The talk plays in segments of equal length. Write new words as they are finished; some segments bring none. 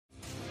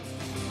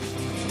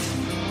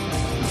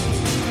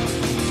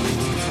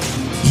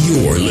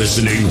You're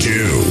listening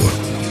to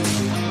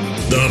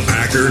the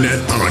Packernet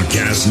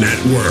Podcast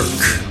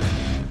Network.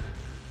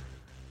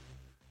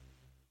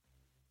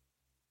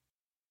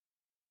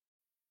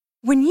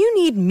 When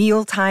you need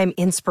mealtime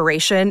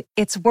inspiration,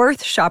 it's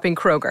worth shopping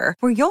Kroger,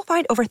 where you'll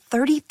find over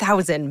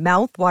 30,000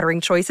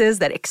 mouth-watering choices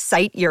that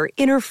excite your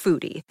inner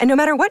foodie. And no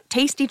matter what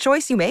tasty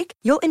choice you make,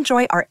 you'll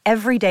enjoy our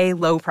everyday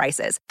low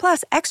prices,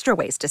 plus extra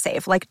ways to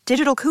save, like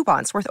digital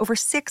coupons worth over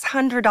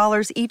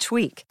 $600 each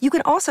week. You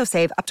can also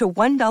save up to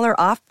 $1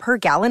 off per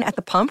gallon at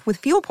the pump with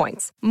fuel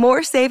points.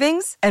 More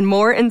savings and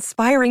more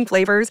inspiring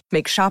flavors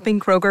make shopping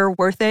Kroger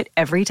worth it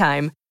every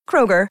time.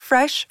 Kroger,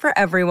 fresh for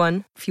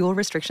everyone. Fuel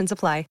restrictions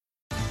apply.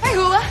 Hey,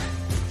 Hula.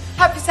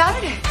 Happy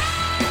Saturday.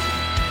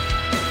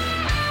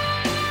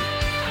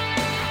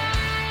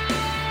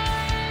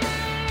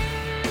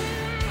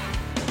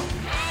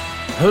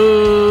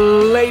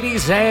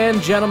 Ladies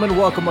and gentlemen,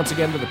 welcome once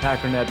again to the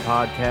Packernet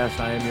Podcast.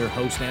 I am your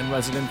host and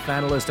resident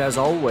fanalist, as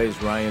always,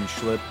 Ryan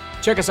Schlip.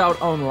 Check us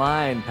out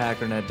online,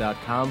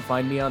 packernet.com.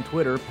 Find me on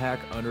Twitter,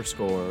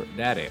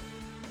 pack_daddy.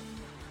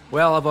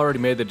 Well, I've already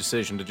made the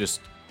decision to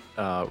just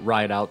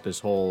ride out this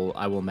whole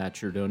I will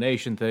match your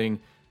donation thing.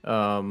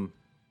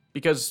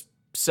 Because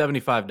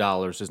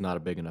 $75 is not a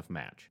big enough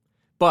match.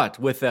 But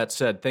with that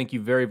said, thank you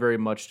very, very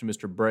much to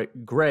Mr.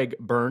 Greg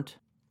Burnt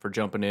for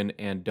jumping in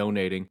and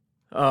donating.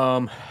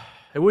 It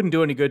wouldn't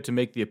do any good to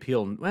make the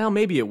appeal. Well,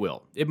 maybe it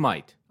will. It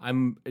might.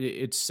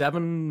 It's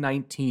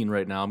 7:19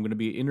 right now. I'm going to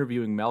be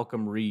interviewing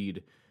Malcolm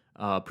Reed,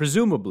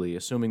 presumably,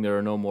 assuming there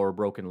are no more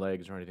broken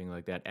legs or anything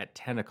like that, at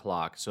 10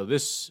 o'clock. So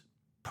this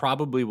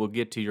probably will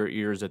get to your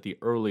ears at the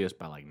earliest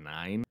by like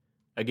 9.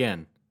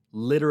 Again,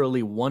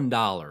 literally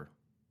 $1.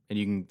 And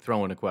you can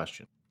throw in a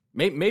question.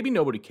 Maybe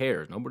nobody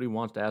cares. Nobody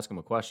wants to ask him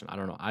a question. I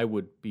don't know. I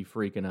would be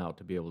freaking out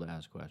to be able to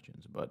ask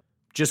questions. But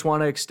just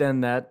want to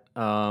extend that.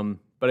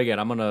 But again,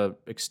 I'm going to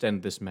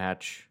extend this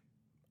match.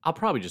 I'll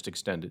probably just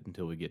extend it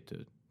until we get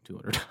to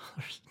 $200,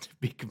 to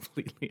be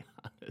completely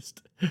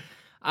honest.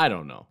 I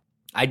don't know.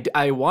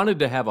 I wanted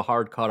to have a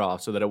hard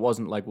cutoff so that it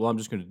wasn't like, well, I'm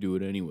just going to do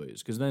it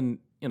anyways. Because then,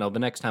 the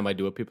next time I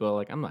do it, people are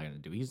like, I'm not going to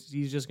do it.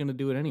 He's just going to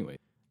do it anyway.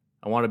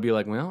 I want to be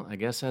like, well, I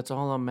guess that's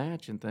all I'm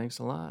matching. Thanks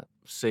a lot.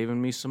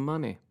 Saving me some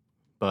money.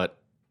 But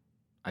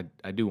I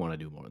do want to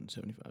do more than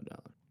 $75.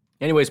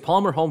 Anyways,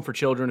 Palmer Home for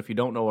Children, if you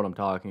don't know what I'm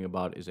talking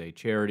about, is a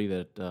charity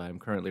that I'm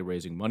currently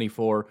raising money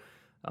for.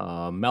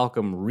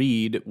 Malcolm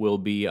Reed will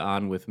be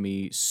on with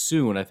me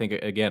soon. I think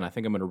I'm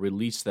going to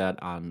release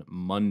that on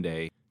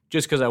Monday,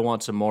 just because I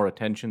want some more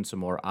attention, some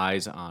more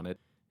eyes on it.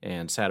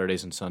 And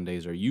Saturdays and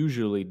Sundays are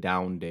usually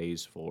down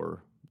days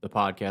for the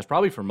podcast,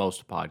 probably for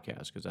most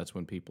podcasts, because that's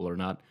when people are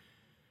not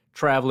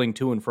traveling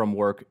to and from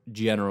work,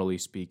 generally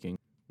speaking.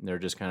 They're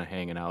just kind of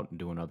hanging out and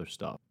doing other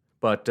stuff.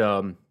 But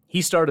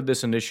he started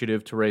this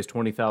initiative to raise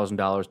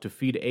 $20,000 to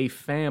feed a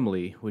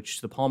family, which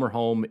the Palmer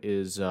Home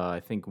is, I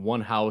think, one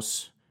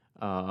house,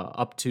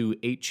 up to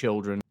 8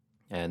 children,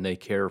 and they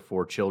care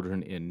for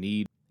children in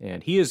need.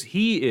 And he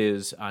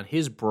is on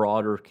his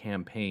broader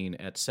campaign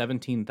at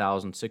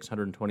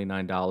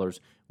 $17,629.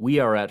 We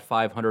are at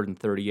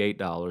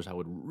 $538. I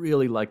would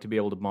really like to be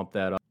able to bump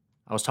that up.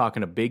 I was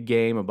talking a big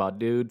game about,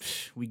 dude,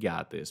 we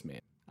got this, man.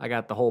 I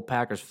got the whole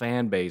Packers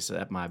fan base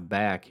at my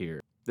back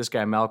here. This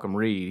guy, Malcolm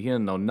Reed, he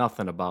didn't know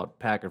nothing about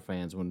Packer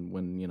fans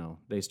when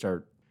they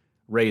start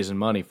raising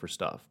money for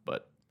stuff.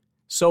 But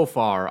so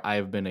far, I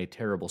have been a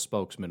terrible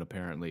spokesman,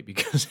 apparently,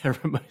 because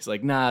everybody's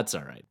like, nah, it's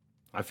all right.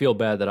 I feel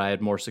bad that I had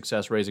more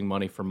success raising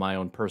money for my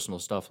own personal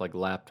stuff like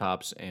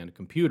laptops and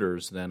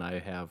computers than I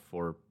have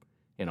for,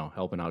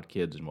 helping out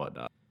kids and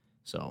whatnot.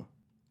 So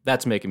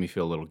that's making me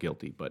feel a little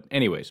guilty. But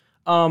anyways,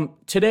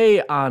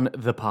 today on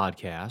the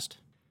podcast,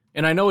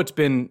 and I know I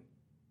don't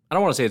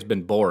want to say it's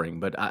been boring,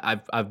 but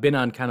I've been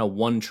on kind of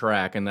one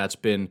track, and that's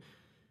been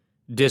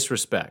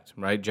disrespect,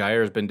 right?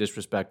 Jair has been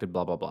disrespected,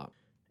 blah, blah, blah.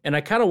 And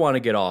I kind of want to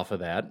get off of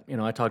that.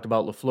 I talked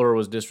about LaFleur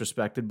was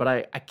disrespected, but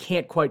I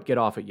can't quite get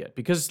off it yet.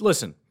 Because,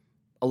 listen,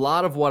 a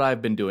lot of what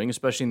I've been doing,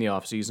 especially in the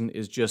offseason,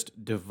 is just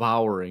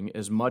devouring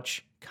as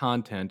much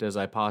content as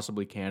I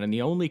possibly can. And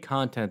the only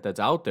content that's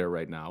out there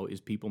right now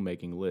is people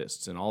making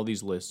lists. And all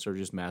these lists are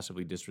just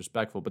massively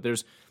disrespectful. But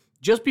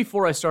just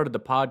before I started the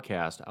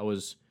podcast, I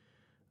was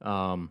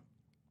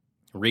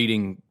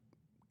reading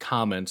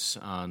comments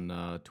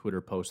on Twitter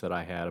posts that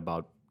I had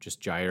about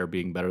just Jair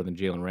being better than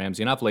Jalen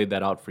Ramsey. And I've laid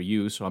that out for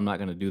you, so I'm not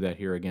going to do that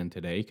here again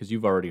today because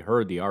you've already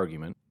heard the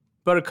argument.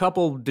 But a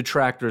couple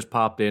detractors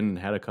popped in and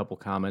had a couple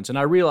comments, and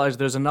I realized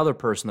there's another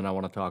person that I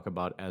want to talk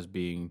about as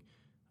being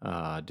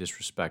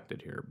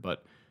disrespected here.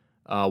 But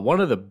one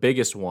of the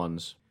biggest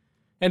ones,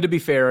 and to be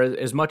fair,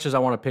 as much as I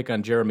want to pick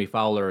on Jeremy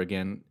Fowler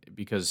again,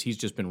 because he's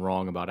just been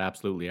wrong about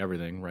absolutely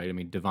everything, right? I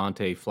mean,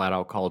 Devontae flat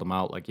out called him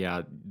out like,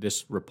 yeah,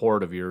 this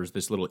report of yours,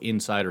 this little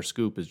insider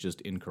scoop is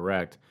just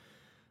incorrect.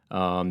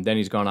 Then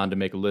he's gone on to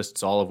make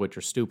lists, all of which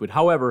are stupid.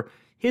 However,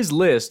 his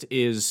list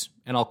is,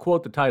 and I'll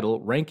quote the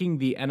title, ranking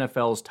the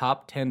NFL's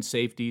top 10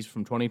 safeties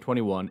from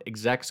 2021,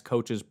 execs,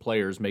 coaches,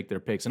 players make their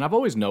picks. And I've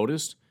always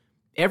noticed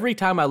Every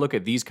time I look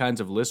at these kinds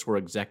of lists where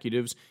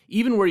executives,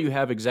 even where you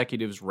have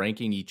executives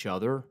ranking each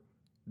other,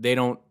 they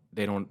don't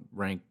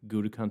rank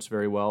Gutekunst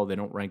very well. They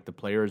don't rank the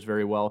players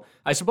very well.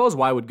 I suppose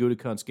why would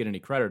Gutekunst get any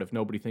credit if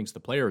nobody thinks the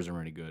players are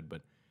any good?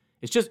 But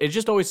it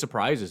just always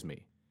surprises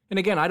me. And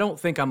again, I don't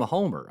think I'm a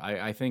homer.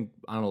 I think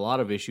on a lot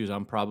of issues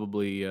I'm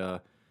probably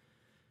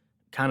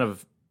kind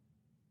of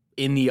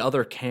in the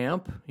other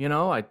camp.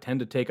 I tend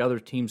to take other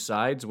teams'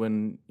 sides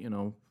when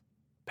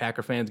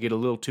Packer fans get a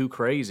little too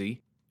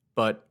crazy.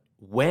 But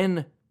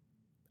when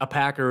a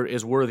Packer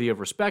is worthy of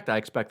respect, I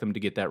expect them to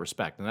get that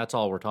respect, and that's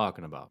all we're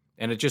talking about.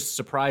 And it's just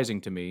surprising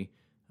to me,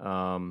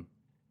 the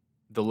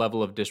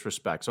level of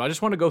disrespect. So I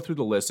just want to go through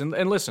the list,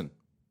 and listen,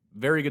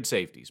 very good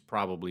safeties,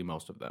 probably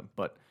most of them,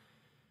 but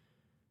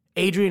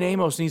Adrian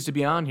Amos needs to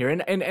be on here.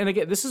 And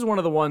again, this is one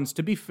of the ones,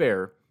 to be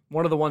fair,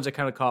 one of the ones that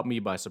kind of caught me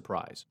by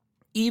surprise.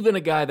 Even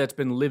a guy that's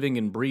been living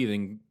and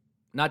breathing,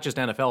 not just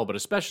NFL, but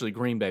especially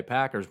Green Bay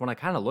Packers, when I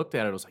kind of looked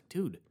at it, I was like,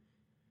 dude.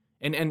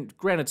 And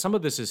granted, some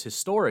of this is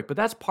historic, but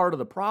that's part of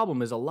the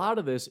problem is a lot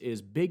of this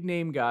is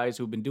big-name guys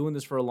who've been doing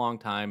this for a long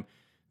time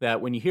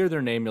that when you hear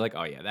their name, you're like,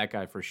 oh, yeah, that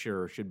guy for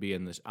sure should be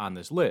on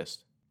this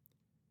list.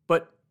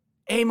 But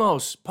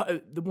Amos,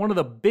 one of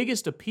the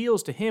biggest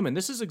appeals to him, and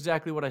this is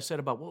exactly what I said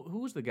about, who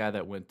was the guy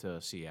that went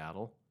to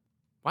Seattle?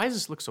 Why does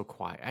this look so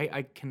quiet?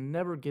 I can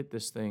never get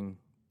this thing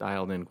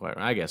dialed in quite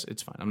right. I guess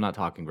it's fine. I'm not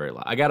talking very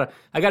loud. I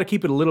gotta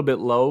keep it a little bit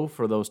low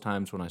for those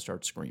times when I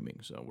start screaming,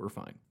 so we're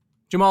fine.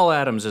 Jamal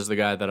Adams is the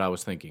guy that I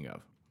was thinking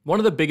of. One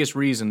of the biggest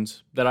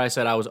reasons that I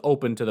said I was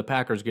open to the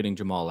Packers getting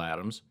Jamal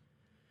Adams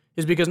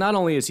is because not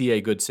only is he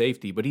a good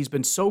safety, but he's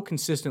been so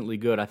consistently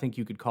good, I think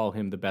you could call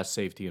him the best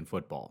safety in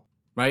football,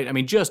 right? I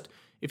mean,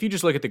 if you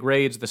just look at the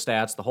grades, the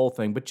stats, the whole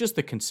thing, but just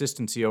the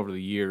consistency over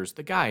the years,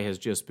 the guy has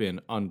just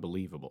been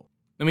unbelievable.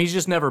 I mean, he's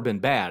just never been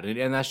bad,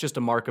 and that's just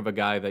a mark of a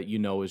guy that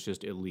is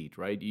just elite,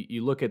 right?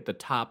 You look at the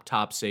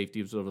top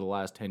safeties over the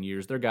last 10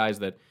 years, they're guys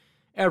that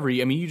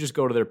you just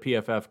go to their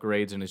PFF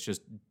grades and it's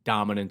just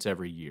dominance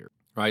every year,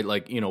 right?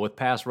 Like, with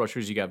pass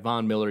rushers, you got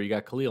Von Miller, you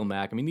got Khalil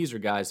Mack. I mean, these are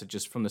guys that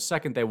just from the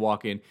second they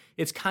walk in,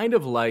 it's kind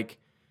of like,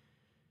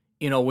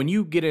 when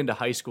you get into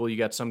high school, you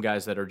got some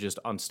guys that are just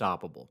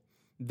unstoppable.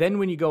 Then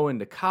when you go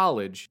into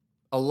college,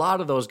 a lot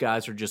of those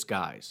guys are just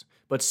guys.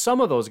 But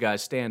some of those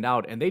guys stand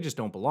out and they just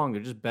don't belong.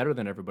 They're just better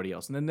than everybody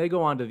else. And then they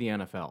go on to the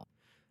NFL.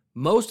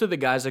 Most of the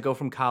guys that go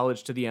from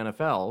college to the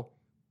NFL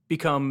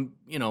become,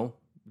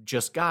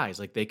 just guys.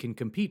 Like they can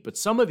compete. But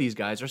some of these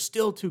guys are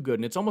still too good.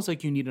 And it's almost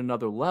like you need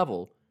another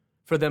level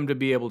for them to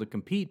be able to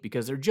compete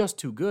because they're just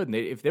too good. And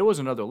if there was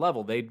another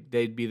level, they'd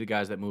be the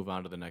guys that move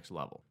on to the next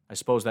level. I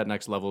suppose that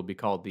next level would be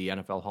called the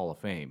NFL Hall of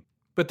Fame.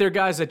 But they're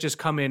guys that just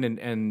come in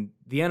and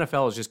the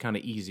NFL is just kind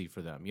of easy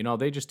for them.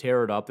 They just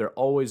tear it up. They're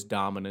always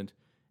dominant.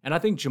 And I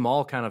think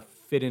Jamal kind of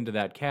fit into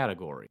that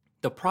category.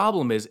 The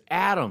problem is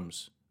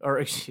Amos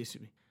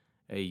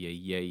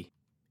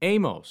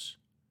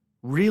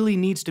really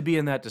needs to be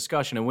in that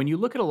discussion. And when you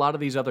look at a lot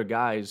of these other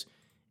guys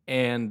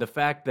and the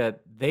fact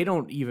that they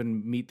don't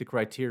even meet the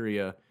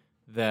criteria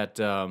that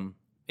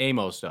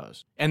Amos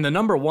does, and the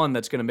number one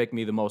that's going to make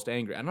me the most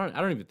angry, I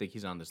don't even think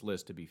he's on this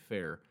list, to be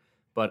fair,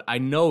 but I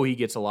know he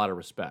gets a lot of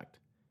respect.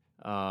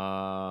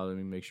 Let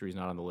me make sure he's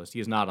not on the list.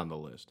 He is not on the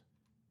list.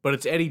 But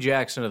it's Eddie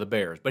Jackson of the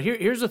Bears. But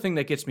here's the thing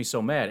that gets me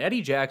so mad.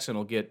 Eddie Jackson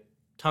will get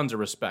tons of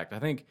respect. I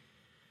don't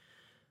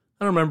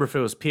remember if it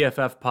was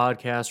PFF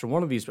podcast or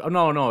one of these. Oh,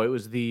 no, it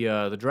was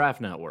the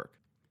Draft Network.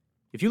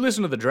 If you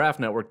listen to the Draft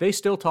Network, they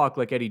still talk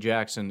like Eddie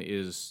Jackson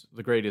is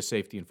the greatest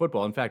safety in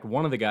football. In fact,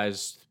 one of the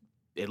guys,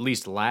 at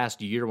least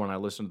last year when I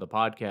listened to the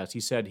podcast, he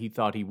said he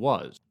thought he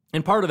was.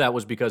 And part of that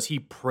was because he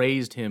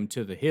praised him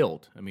to the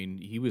hilt. I mean,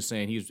 he was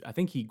saying I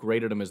think he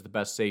graded him as the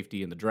best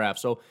safety in the draft.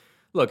 So,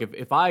 look,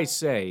 if I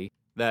say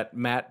that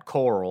Matt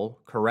Corral,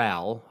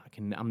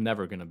 I'm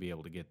never going to be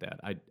able to get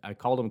that. I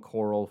called him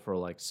Corral for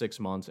like 6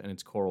 months, and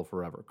it's Corral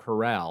forever.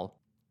 Corral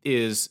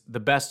is the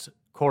best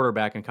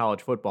quarterback in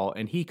college football,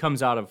 and he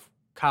comes out of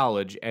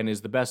college and is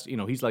the best.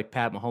 He's like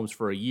Pat Mahomes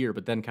for a year,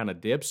 but then kind of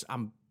dips.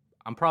 I'm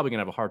probably going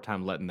to have a hard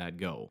time letting that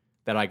go,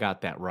 that I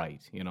got that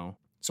right,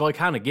 So I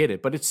kind of get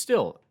it, but it's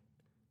still.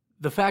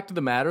 The fact of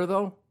the matter,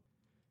 though,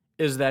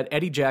 is that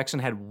Eddie Jackson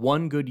had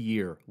one good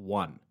year.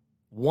 One.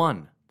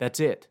 That's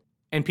it.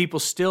 And people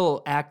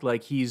still act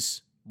like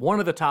he's one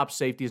of the top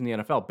safeties in the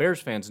NFL.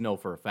 Bears fans know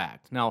for a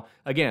fact. Now,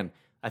 again,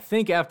 I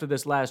think after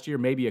this last year,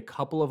 maybe a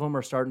couple of them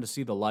are starting to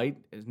see the light,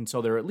 and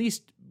so they're at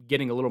least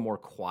getting a little more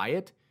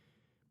quiet.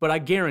 But I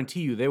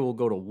guarantee you they will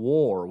go to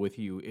war with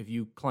you if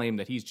you claim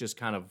that he's just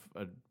kind of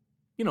a,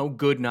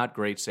 good, not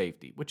great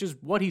safety, which is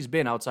what he's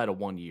been outside of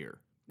 1 year.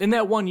 And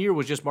that 1 year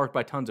was just marked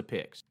by tons of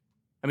picks.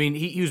 I mean,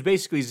 he was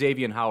basically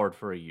Xavier Howard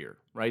for a year,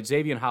 right?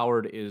 Xavier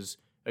Howard is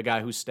a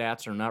guy whose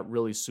stats are not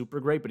really super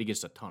great, but he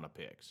gets a ton of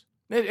picks.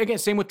 Again,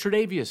 same with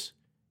Tre'Davious.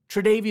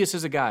 Tre'Davious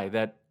is a guy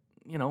that,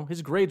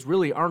 his grades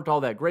really aren't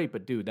all that great,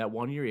 but dude, that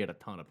 1 year he had a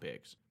ton of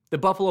picks. The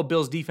Buffalo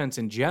Bills defense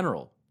in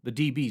general, the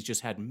DBs just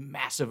had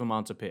massive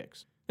amounts of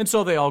picks. And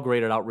so they all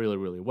graded out really,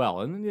 really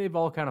well. And they've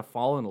all kind of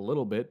fallen a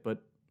little bit,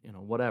 but,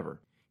 whatever.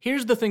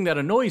 Here's the thing that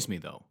annoys me,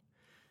 though.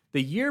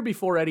 The year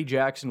before Eddie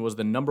Jackson was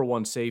the number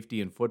 1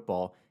 safety in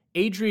football,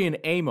 Adrian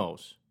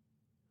Amos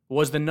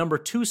was the number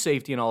 2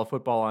 safety in all of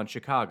football on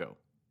Chicago.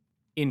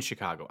 In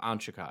Chicago,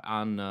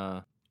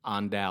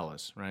 on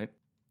Dallas, right?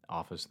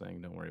 Office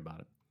thing, don't worry about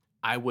it.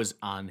 I was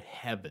on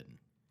heaven.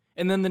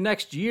 And then the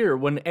next year,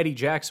 when Eddie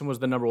Jackson was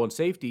the number 1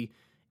 safety,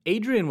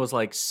 Adrian was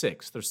like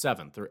 6th or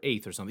 7th or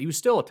 8th or something. He was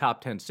still a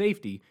top 10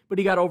 safety, but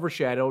he got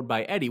overshadowed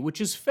by Eddie,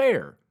 which is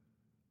fair.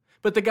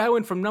 But the guy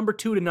went from number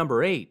 2 to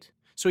number 8.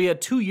 So he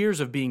had 2 years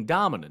of being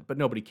dominant, but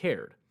nobody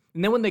cared.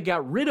 And then when they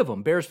got rid of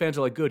him, Bears fans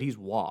are like, good, he's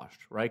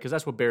washed, right? Because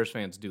that's what Bears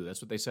fans do.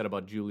 That's what they said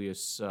about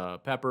Julius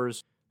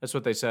Peppers. That's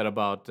what they said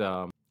about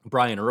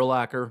Brian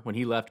Urlacher when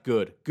he left.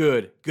 Good,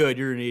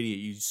 you're an idiot.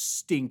 You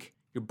stink.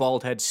 Your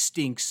bald head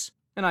stinks.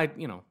 And I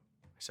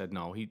said,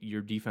 no,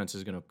 your defense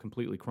is going to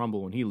completely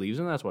crumble when he leaves,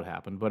 and that's what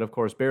happened. But, of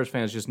course, Bears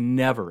fans just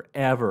never,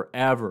 ever,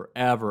 ever,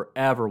 ever,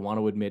 ever want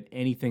to admit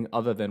anything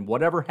other than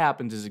whatever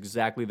happens is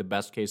exactly the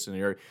best-case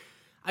scenario.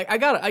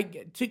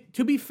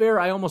 To be fair,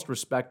 I almost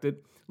respect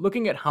it.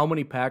 Looking at how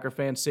many Packer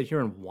fans sit here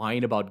and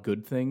whine about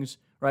good things,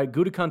 right?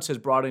 Gutekunst has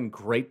brought in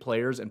great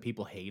players, and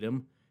people hate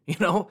him.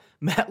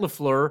 Matt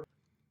LaFleur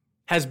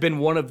has been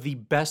one of the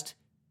best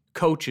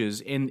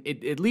coaches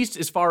at least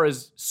as far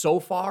as so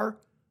far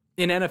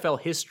in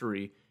NFL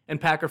history,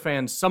 and Packer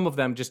fans, some of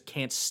them just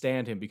can't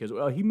stand him because,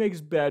 well, he makes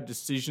bad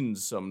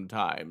decisions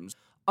sometimes.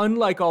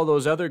 Unlike all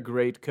those other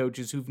great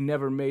coaches who've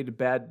never made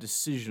bad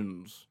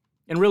decisions.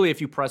 And really,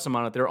 if you press them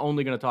on it, they're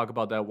only going to talk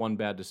about that one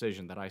bad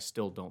decision that I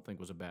still don't think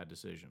was a bad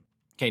decision.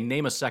 Okay,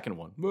 name a second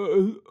one.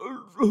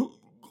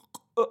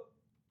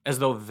 As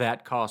though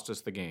that cost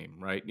us the game,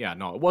 right? Yeah,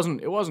 no, it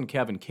wasn't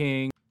Kevin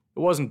King. It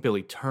wasn't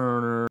Billy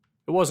Turner.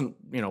 It wasn't,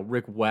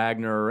 Rick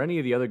Wagner or any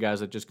of the other guys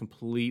that just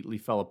completely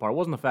fell apart. It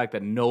wasn't the fact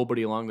that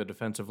nobody along the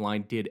defensive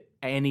line did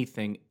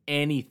anything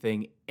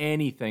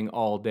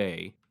all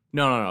day.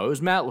 No. It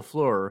was Matt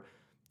LaFleur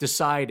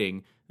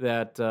deciding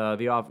that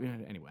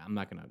anyway, I'm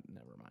not going to,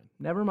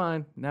 never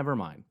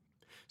mind.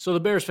 So the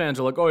Bears fans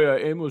are like, oh yeah,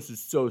 Amos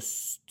is so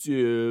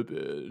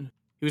stupid.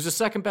 He was the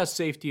second best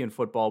safety in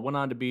football, went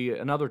on to be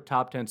another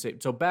top 10 safety.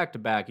 So back to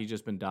back, he's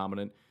just been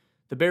dominant.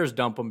 The Bears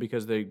dump him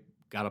because they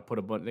got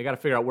to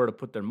figure out where to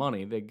put their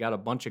money. They got a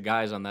bunch of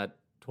guys on that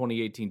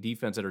 2018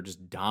 defense that are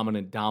just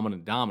dominant.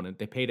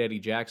 They paid Eddie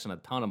Jackson a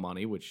ton of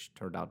money, which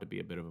turned out to be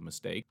a bit of a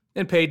mistake,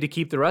 and paid to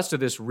keep the rest of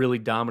this really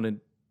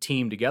dominant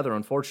team together.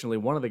 Unfortunately,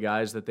 one of the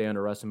guys that they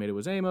underestimated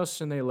was Amos,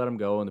 and they let him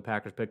go, and the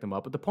Packers picked him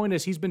up. But the point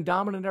is, he's been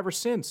dominant ever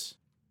since.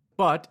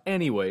 But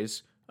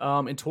anyways,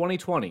 in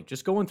 2020,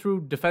 just going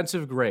through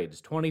defensive grades,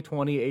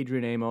 2020,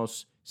 Adrian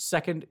Amos,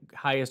 second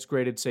highest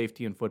graded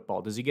safety in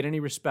football. Does he get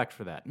any respect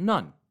for that?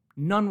 None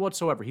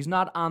whatsoever. He's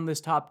not on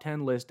this top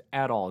 10 list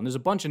at all. And there's a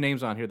bunch of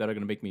names on here that are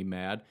going to make me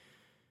mad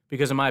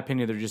because, in my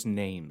opinion, they're just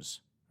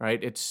names,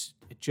 right?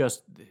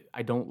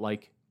 I don't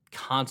like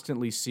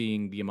constantly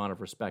seeing the amount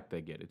of respect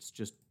they get. It's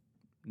just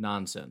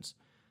nonsense.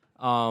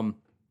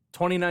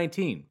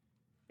 2019,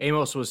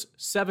 Amos was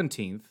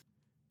 17th,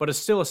 but it's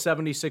still a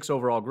 76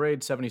 overall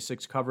grade,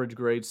 76 coverage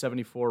grade,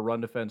 74 run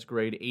defense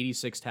grade,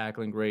 86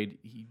 tackling grade.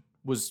 He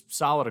was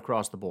solid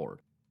across the board.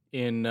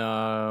 In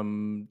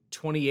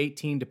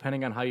 2018,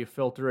 depending on how you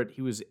filter it,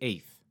 he was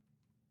 8th.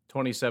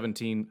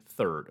 2017,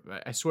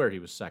 3rd. I swear he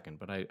was 2nd,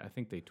 but I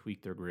think they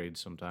tweak their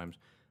grades sometimes.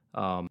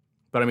 But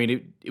I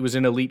mean, it was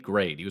an elite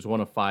grade. He was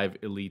one of 5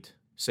 elite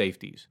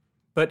safeties.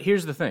 But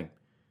here's the thing.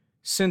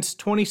 Since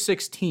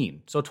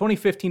 2016, so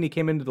 2015 he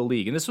came into the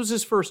league, and this was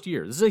his first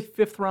year. This is a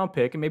 5th-round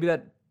pick, and maybe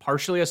that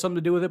partially has something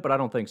to do with it, but I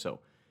don't think so.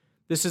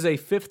 This is a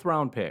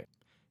 5th-round pick.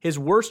 His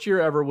worst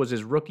year ever was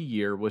his rookie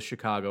year with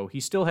Chicago.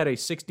 He still had a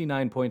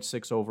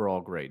 69.6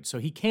 overall grade, so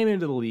he came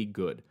into the league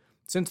good.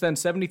 Since then,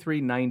 73,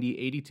 90,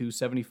 82,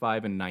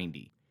 75, and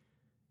 90.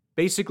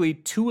 Basically,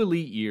 2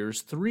 elite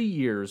years, 3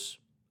 years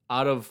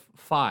out of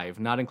 5,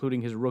 not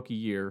including his rookie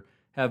year,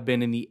 have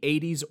been in the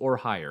 80s or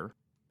higher,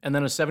 and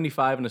then a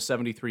 75 and a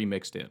 73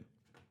 mixed in,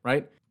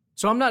 right?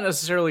 So I'm not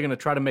necessarily going to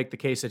try to make the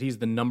case that he's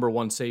the number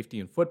 1 safety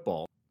in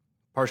football,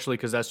 partially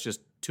because that's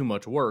just too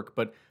much work,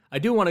 but I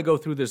do want to go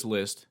through this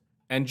list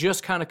and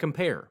just kind of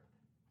compare,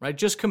 right?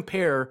 Just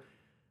compare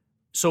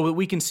so that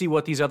we can see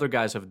what these other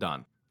guys have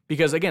done.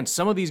 Because, again,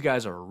 some of these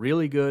guys are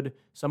really good.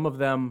 Some of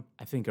them,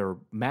 I think, are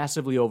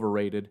massively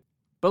overrated.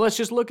 But let's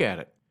just look at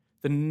it.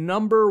 The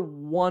number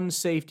 1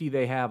 safety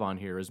they have on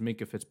here is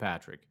Minkah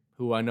Fitzpatrick,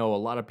 who I know a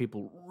lot of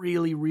people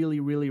really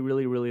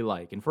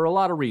like. And for a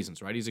lot of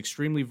reasons, right? He's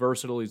extremely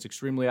versatile. He's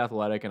extremely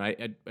athletic.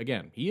 And,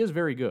 again, he is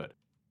very good.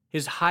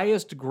 His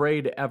highest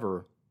grade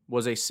ever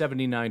was a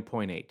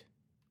 79.8.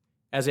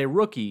 As a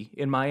rookie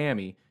in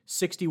Miami,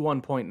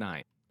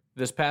 61.9.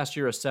 This past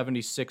year, a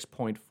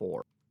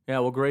 76.4. Yeah,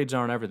 well, grades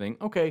aren't everything.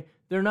 Okay,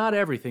 they're not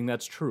everything,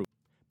 that's true.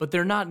 But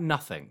they're not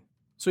nothing.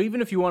 So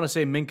even if you want to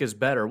say Minkah's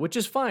better, which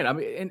is fine. I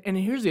mean, and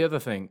here's the other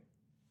thing.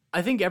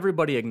 I think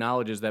everybody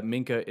acknowledges that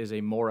Minkah is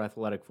a more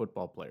athletic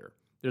football player.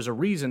 There's a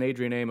reason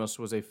Adrian Amos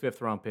was a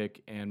 5th-round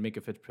pick and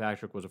Minkah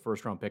Fitzpatrick was a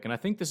 1st-round pick. And I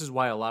think this is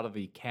why a lot of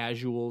the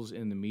casuals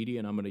in the media,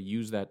 and I'm going to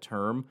use that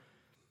term,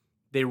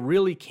 they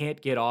really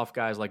can't get off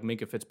guys like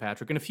Minkah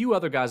Fitzpatrick and a few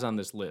other guys on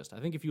this list. I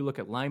think if you look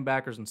at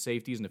linebackers and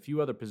safeties and a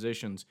few other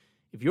positions,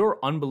 if you're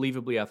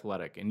unbelievably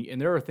athletic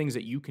and there are things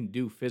that you can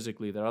do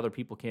physically that other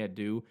people can't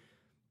do,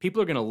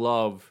 people are going to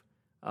love,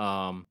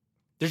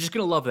 they're just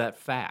going to love that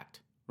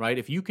fact, right?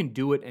 If you can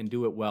do it and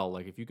do it well,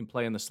 like if you can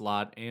play in the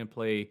slot and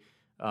play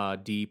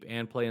deep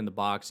and play in the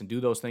box and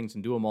do those things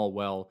and do them all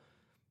well,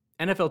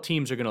 NFL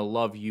teams are going to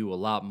love you a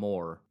lot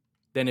more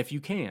than if you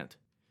can't.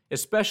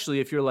 Especially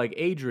if you're like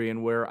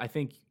Adrian, where I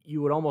think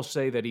you would almost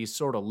say that he's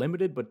sort of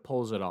limited but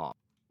pulls it off.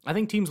 I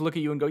think teams look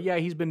at you and go, yeah,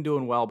 he's been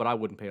doing well, but I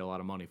wouldn't pay a lot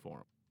of money for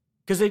him.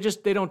 Because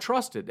they don't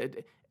trust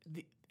it.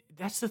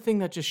 That's the thing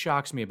that just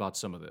shocks me about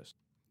some of this.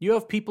 You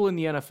have people in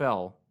the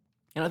NFL,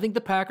 and I think the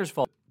Packers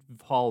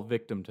fall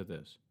victim to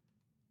this,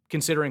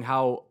 considering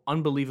how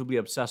unbelievably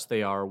obsessed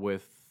they are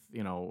with,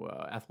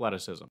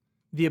 athleticism.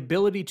 The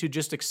ability to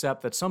just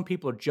accept that some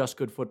people are just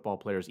good football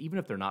players, even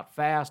if they're not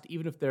fast,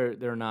 even if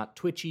they're not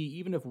twitchy,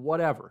 even if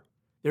whatever.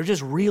 They're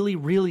just really,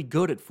 really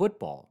good at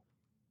football.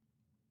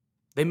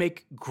 They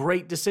make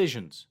great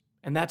decisions,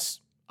 and that's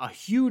a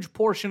huge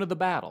portion of the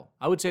battle.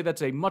 I would say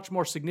that's a much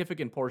more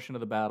significant portion of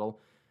the battle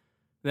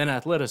than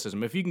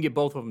athleticism. If you can get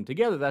both of them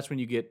together, that's when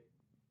you get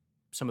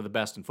some of the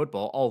best in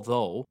football,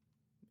 although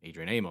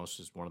Adrian Amos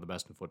is one of the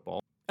best in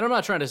football. And I'm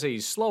not trying to say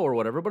he's slow or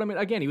whatever, but I mean,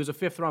 again, he was a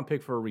 5th-round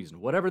pick for a reason.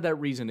 Whatever that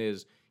reason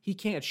is, he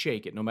can't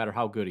shake it no matter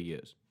how good he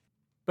is.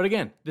 But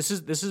again, this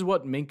is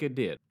what Minkah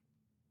did.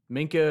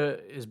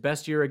 Minkah, his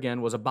best year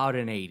again was about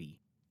an 80.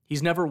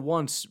 He's never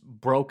once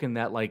broken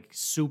that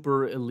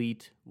super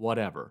elite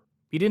whatever.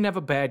 He didn't have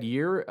a bad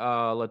year.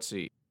 Let's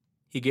see.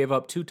 He gave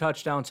up 2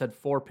 touchdowns, had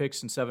 4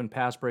 picks and 7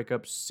 pass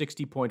breakups,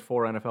 60.4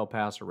 NFL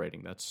passer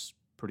rating. That's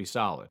pretty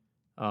solid.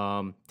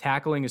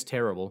 Tackling is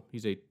terrible.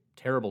 He's a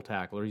terrible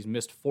tackler. He's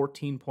missed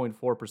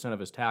 14.4% of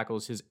his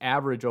tackles. His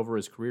average over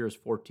his career is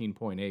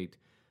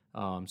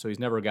 14.8. So he's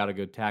never got a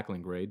good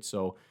tackling grade.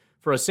 So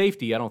for a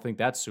safety, I don't think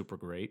that's super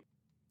great.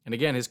 And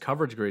again, his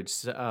coverage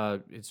grades,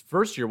 his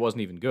first year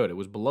wasn't even good. It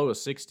was below a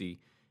 60.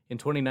 In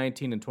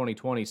 2019 and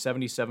 2020,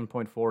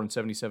 77.4 and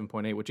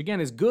 77.8, which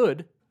again is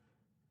good,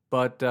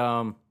 but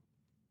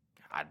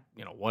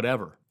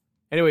whatever.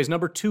 Anyways,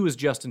 number 2 is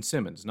Justin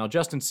Simmons. Now,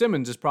 Justin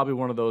Simmons is probably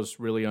one of those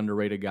really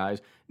underrated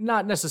guys.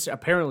 Not necessarily,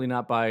 apparently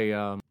not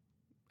by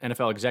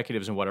NFL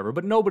executives and whatever,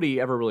 but nobody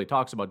ever really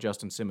talks about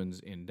Justin Simmons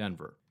in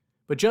Denver.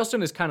 But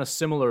Justin is kind of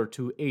similar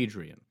to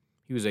Adrian.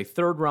 He was a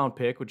 3rd-round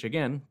pick, which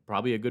again,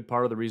 probably a good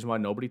part of the reason why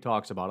nobody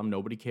talks about him.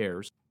 Nobody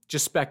cares.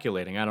 Just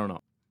speculating, I don't know.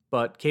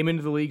 But came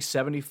into the league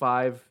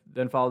 75,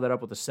 then followed that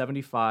up with a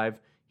 75.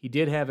 He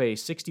did have a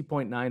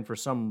 60.9 for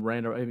some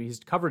random,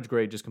 his coverage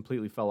grade just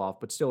completely fell off,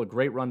 but still a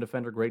great run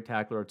defender, great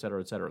tackler, et cetera,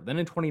 et cetera. Then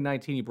in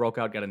 2019, he broke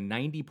out, got a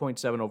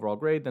 90.7 overall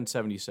grade, then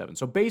 77.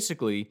 So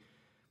basically,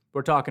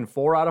 we're talking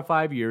 4 out of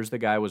 5 years, the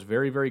guy was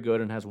very, very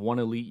good and has 1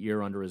 elite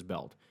year under his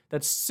belt.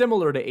 That's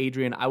similar to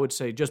Adrian. I would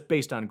say just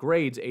based on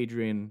grades,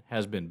 Adrian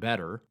has been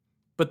better,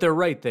 but they're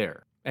right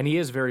there, and he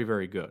is very,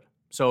 very good.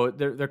 So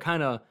they're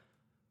kind of,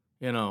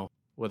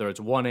 whether it's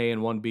 1A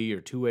and 1B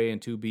or 2A and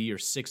 2B or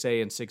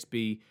 6A and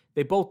 6B,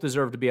 they both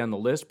deserve to be on the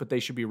list, but they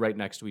should be right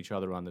next to each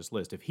other on this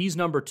list. If he's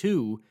number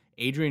 2,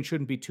 Adrian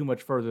shouldn't be too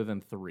much further than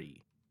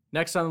 3.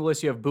 Next on the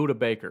list, you have Budda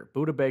Baker.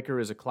 Budda Baker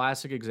is a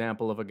classic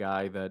example of a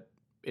guy that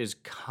is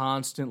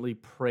constantly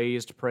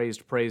praised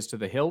to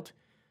the hilt.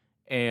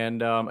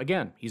 And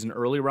again, he's an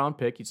early round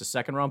pick. He's a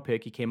 2nd-round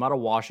pick. He came out of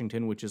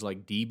Washington, which is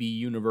like DB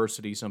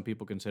University, some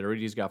people consider it.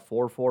 He's got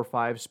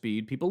 4.45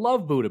 speed. People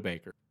love Budda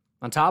Baker.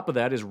 On top of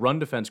that, his run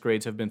defense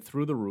grades have been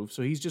through the roof,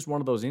 so he's just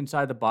one of those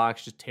inside the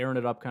box, just tearing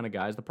it up kind of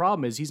guys. The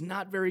problem is he's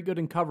not very good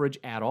in coverage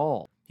at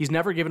all. He's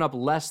never given up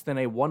less than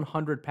a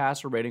 100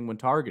 passer rating when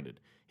targeted.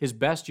 His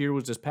best year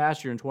was this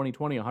past year in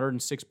 2020,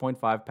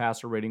 106.5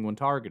 passer rating when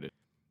targeted.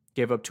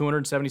 Gave up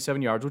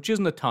 277 yards, which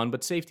isn't a ton,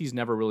 but safeties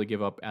never really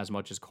give up as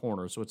much as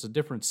corners, so it's a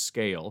different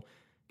scale.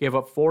 Gave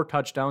up 4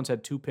 touchdowns,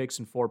 had 2 picks,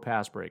 and 4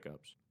 pass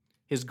breakups.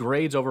 His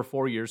grades over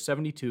 4 years,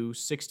 72,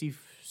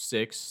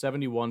 66,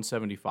 71,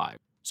 75.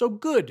 So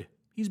good.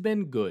 He's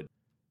been good.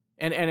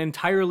 And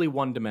entirely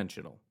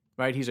one-dimensional,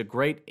 right? He's a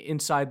great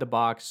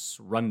inside-the-box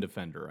run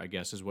defender, I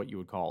guess is what you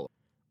would call it.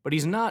 But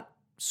he's not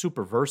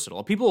super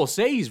versatile. People will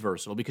say he's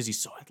versatile because he's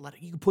so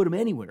athletic. You can put him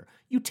anywhere.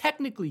 You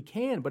technically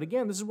can. But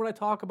again, this is what I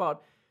talk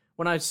about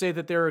when I say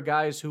that there are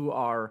guys who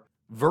are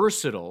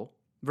versatile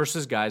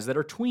versus guys that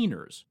are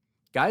tweeners.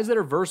 Guys that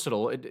are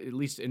versatile, at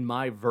least in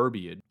my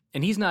verbiage,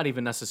 and he's not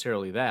even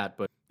necessarily that,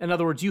 but in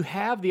other words, you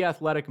have the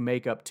athletic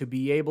makeup to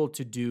be able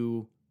to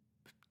do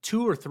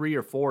 2 or 3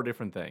 or 4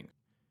 different things.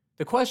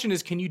 The question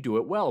is, can you do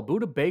it well?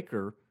 Budda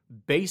Baker,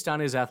 based on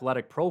his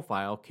athletic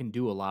profile, can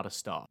do a lot of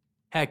stuff.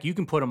 Heck, you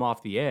can put him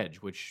off the edge,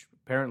 which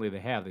apparently they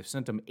have. They've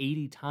sent him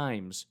 80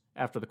 times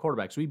after the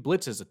quarterback, so he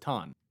blitzes a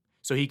ton.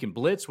 So he can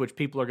blitz, which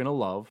people are going to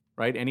love,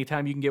 right?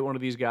 Anytime you can get one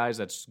of these guys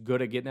that's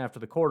good at getting after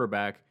the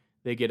quarterback,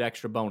 they get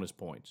extra bonus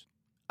points.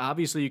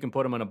 Obviously, you can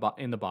put him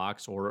in the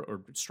box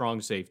or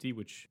strong safety,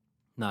 which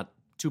not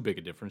too big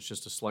a difference,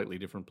 just a slightly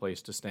different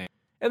place to stand.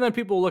 And then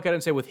people will look at it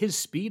and say, with his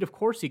speed, of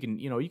course he can,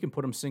 you can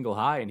put him single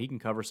high and he can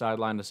cover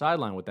sideline to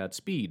sideline with that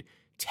speed.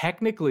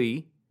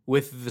 Technically,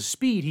 with the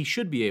speed, he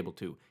should be able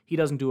to. He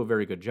doesn't do a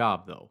very good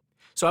job, though.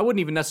 So I wouldn't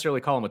even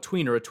necessarily call him a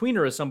tweener. A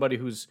tweener is somebody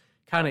who's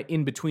kind of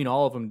in between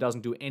all of them,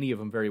 doesn't do any of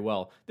them very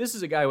well. This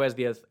is a guy who has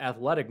the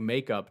athletic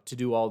makeup to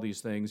do all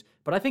these things,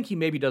 but I think he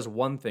maybe does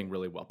one thing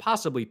really well,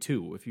 possibly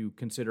two, if you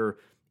consider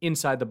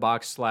inside the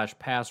box /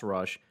 pass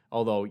rush,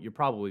 although you're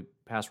probably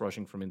pass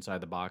rushing from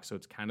inside the box, so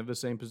it's kind of the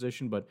same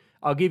position, but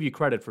I'll give you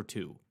credit for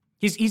two.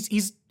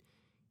 He's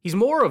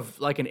more of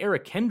like an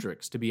Eric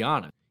Kendricks, to be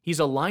honest. He's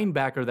a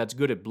linebacker that's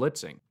good at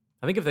blitzing.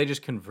 I think if they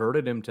just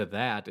converted him to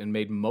that and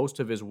made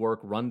most of his work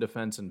run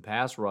defense and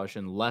pass rush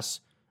and less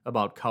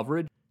about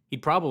coverage,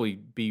 he'd probably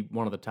be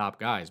one of the top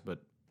guys.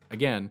 But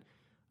again,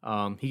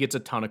 he gets a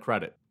ton of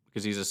credit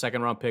because he's a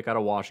second-round pick out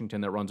of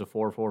Washington that runs a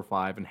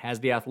 4.45 and has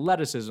the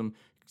athleticism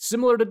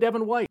similar to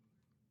Devin White.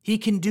 He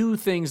can do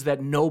things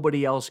that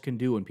nobody else can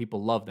do, and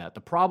people love that.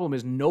 The problem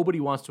is nobody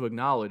wants to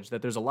acknowledge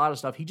that there's a lot of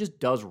stuff he just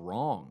does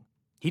wrong.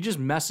 He just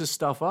messes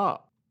stuff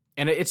up.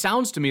 And it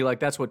sounds to me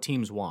like that's what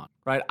teams want,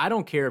 right? I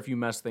don't care if you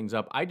mess things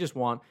up. I just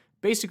want,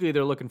 basically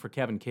they're looking for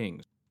Kevin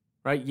Kings,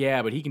 right?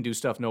 Yeah, but he can do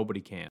stuff nobody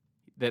can.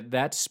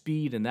 That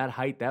speed and that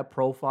height, that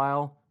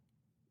profile,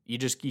 you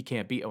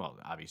can't beat. Well,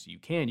 obviously you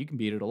can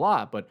beat it a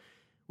lot, but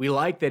we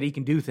like that he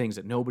can do things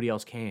that nobody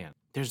else can.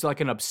 There's like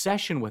an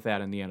obsession with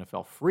that in the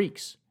NFL.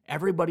 Freaks.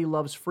 Everybody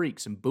loves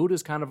freaks, and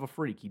Buda's kind of a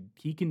freak.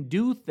 He can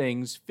do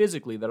things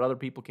physically that other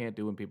people can't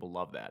do, and people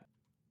love that.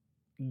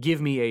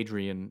 Give me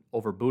Adrian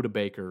over Buda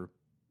Baker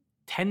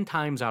 10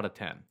 times out of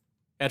 10.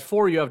 At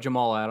 4, you have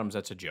Jamal Adams.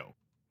 That's a joke.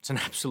 It's an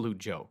absolute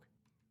joke.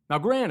 Now,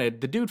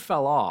 granted, the dude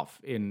fell off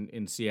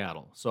in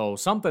Seattle, so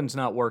something's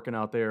not working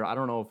out there. I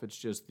don't know if it's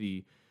just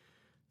the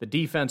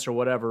defense or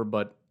whatever,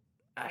 but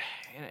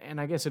and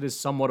I guess it is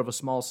somewhat of a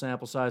small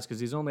sample size because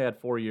he's only had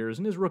 4 years,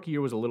 and his rookie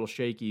year was a little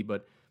shaky,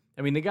 but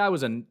I mean, the guy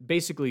was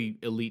basically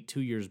elite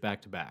 2 years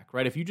back-to-back,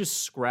 right? If you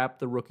just scrap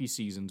the rookie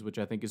seasons, which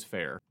I think is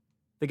fair,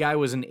 the guy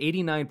was an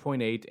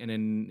 89.8 and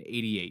an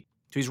 88.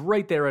 So he's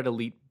right there at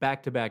elite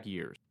back-to-back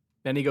years.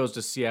 Then he goes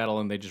to Seattle,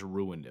 and they just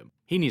ruined him.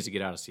 He needs to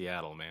get out of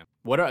Seattle, man.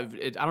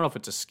 I don't know if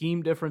it's a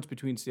scheme difference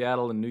between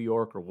Seattle and New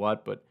York or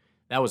what, but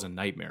that was a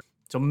nightmare.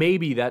 So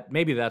maybe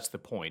that's the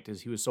point,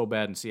 is he was so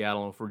bad in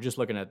Seattle. And if we're just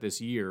looking at this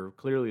year,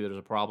 clearly there's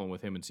a problem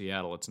with him in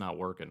Seattle. It's not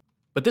working.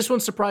 But this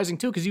one's surprising,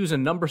 too, because he was a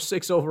number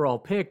 6 overall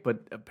pick,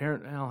 but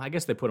apparently, I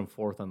guess they put him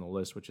 4th on the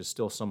list, which is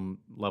still some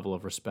level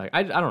of respect.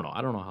 I don't know.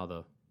 I don't know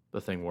how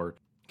the thing worked.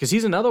 Because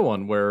he's another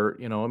one where,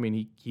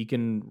 he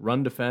can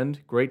run, defend,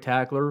 great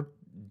tackler,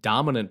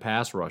 dominant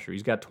pass rusher.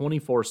 He's got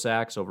 24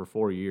 sacks over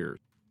 4 years.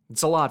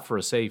 It's a lot for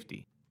a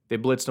safety. They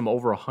blitzed him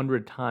over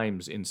 100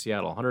 times in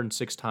Seattle,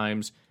 106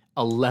 times,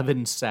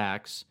 11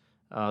 sacks.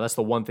 That's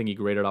the one thing he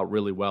graded out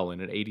really well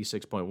in, at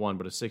 86.1,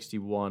 but a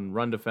 61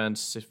 run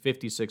defense,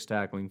 56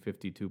 tackling,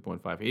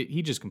 52.5.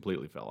 He just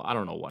completely fell. I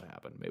don't know what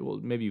happened.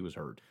 Maybe he was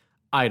hurt.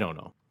 I don't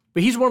know.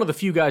 But he's one of the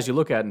few guys you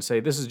look at and say,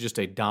 this is just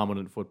a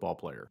dominant football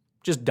player.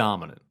 Just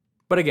dominant.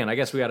 But again, I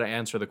guess we got to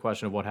answer the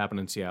question of what happened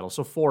in Seattle.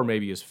 So 4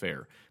 maybe is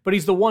fair. But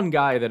he's the one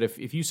guy that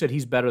if you said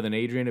he's better than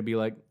Adrian, it'd be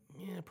like,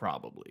 yeah,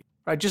 probably.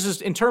 Right? Just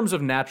as in terms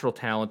of natural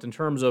talent, in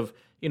terms of,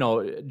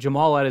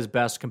 Jamal at his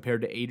best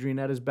compared to Adrian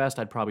at his best,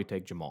 I'd probably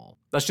take Jamal.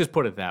 Let's just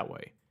put it that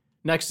way.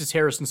 Next is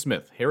Harrison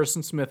Smith.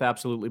 Harrison Smith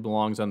absolutely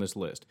belongs on this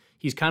list.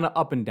 He's kind of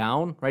up and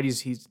down, right?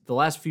 He's the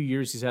last few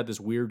years he's had this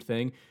weird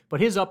thing,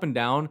 but his up and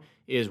down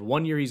is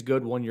 1 year he's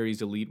good, 1 year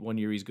he's elite, 1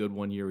 year he's good,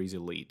 1 year he's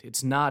elite.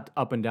 It's not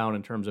up and down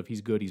in terms of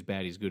he's good, he's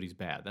bad, he's good, he's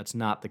bad. That's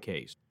not the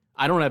case.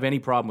 I don't have any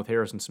problem with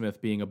Harrison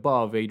Smith being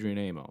above Adrian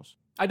Amos.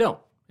 I don't.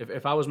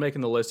 If I was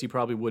making the list, he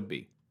probably would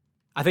be.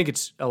 I think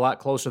it's a lot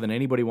closer than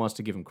anybody wants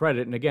to give him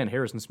credit. And again,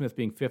 Harrison Smith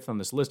being 5th on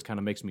this list kind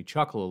of makes me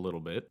chuckle a little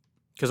bit.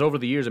 Because over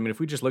the years, if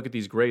we just look at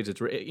these grades,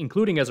 it's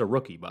including as a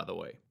rookie, by the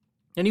way.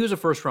 And he was a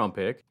first-round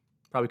pick,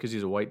 probably because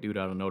he's a white dude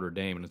out of Notre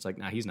Dame, and it's like,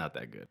 nah, he's not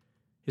that good.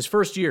 His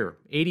first year,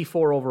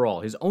 84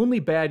 overall. His only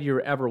bad year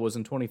ever was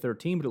in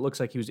 2013, but it looks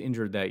like he was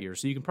injured that year,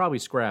 so you can probably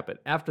scrap it.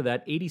 After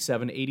that,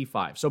 87,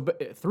 85. So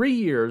 3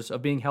 years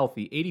of being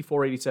healthy,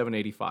 84, 87,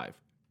 85.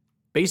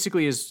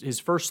 Basically his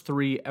first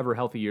 3 ever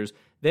healthy years.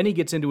 Then he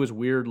gets into his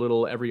weird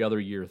little every other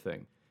year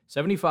thing.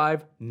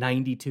 75,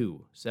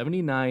 92,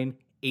 79,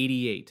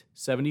 88,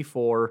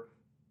 74,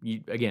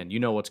 you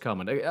know what's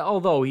coming.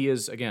 Although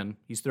he's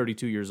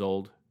 32 years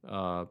old,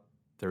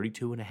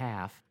 32 and a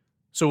half.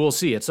 So we'll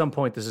see. At some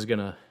point this is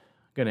gonna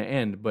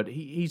end, but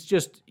he's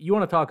just, you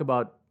want to talk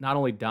about not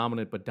only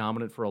dominant, but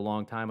dominant for a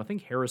long time. I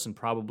think Harrison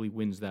probably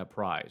wins that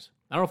prize.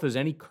 I don't know if there's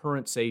any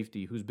current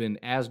safety who's been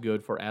as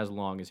good for as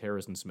long as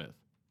Harrison Smith.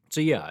 So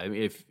yeah,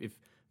 if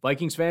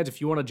Vikings fans, if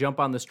you want to jump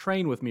on this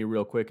train with me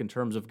real quick in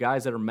terms of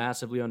guys that are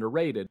massively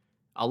underrated,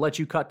 I'll let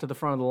you cut to the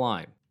front of the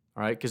line.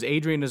 All right, because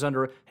Adrian is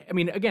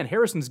again,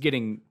 Harrison's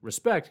getting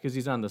respect because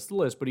he's on this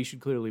list, but he should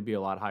clearly be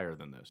a lot higher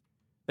than this.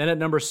 Then at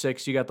number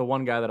 6, you got the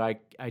one guy that I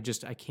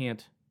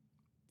can't.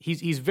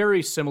 He's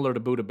very similar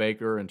to Buda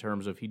Baker in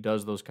terms of he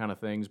does those kind of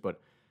things,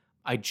 but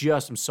I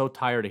just am so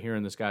tired of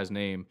hearing this guy's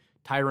name,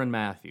 Tyrann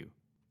Mathieu.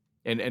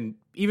 And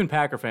even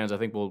Packer fans, I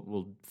think,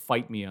 will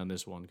fight me on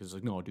this one because,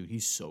 like, no, dude,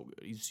 he's so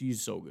good.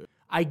 He's so good.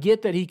 I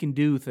get that he can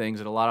do things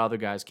that a lot of other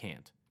guys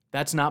can't.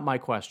 That's not my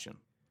question.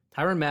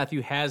 Tyrann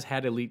Mathieu has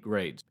had elite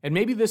grades. And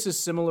maybe this is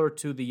similar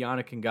to the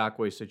Yannick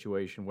Ngakoue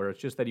situation where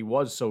it's just that he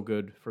was so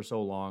good for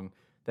so long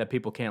that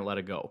people can't let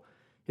it go.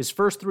 His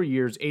first 3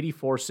 years,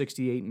 84,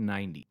 68, and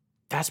 90.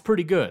 That's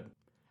pretty good.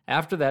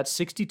 After that,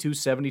 62,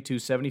 72,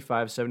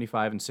 75,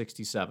 75, and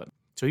 67.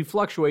 So he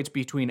fluctuates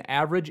between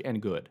average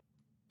and good.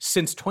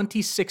 Since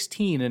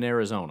 2016 in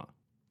Arizona,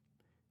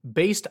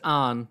 based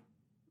on,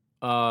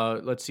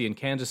 in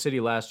Kansas City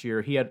last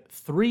year, he had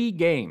 3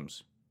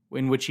 games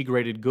in which he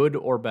graded good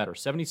or better,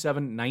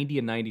 77, 90,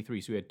 and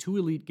 93. So he had 2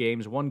 elite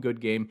games, 1 good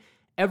game.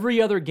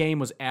 Every other game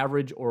was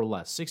average or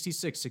less,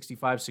 66,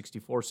 65,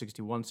 64,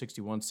 61,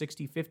 61,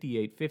 60,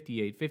 58,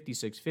 58,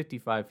 56,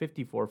 55,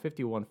 54,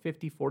 51,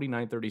 50,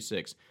 49,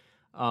 36.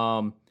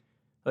 1,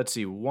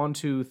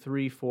 2,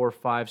 3, 4,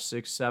 5,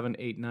 6, 7,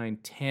 8, 9,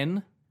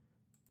 10.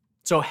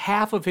 So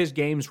half of his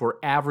games were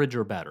average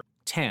or better.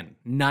 10.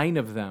 9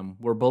 of them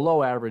were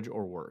below average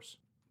or worse.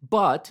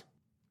 But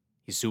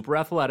he's super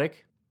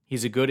athletic.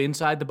 He's a good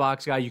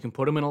inside-the-box guy. You can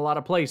put him in a lot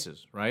of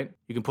places, right?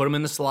 You can put him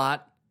in the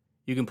slot.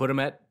 You can put him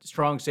at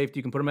strong safety.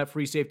 You can put him at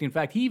free safety. In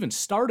fact, he even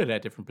started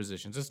at different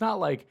positions. It's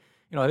not like,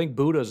 I think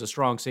Buddha's a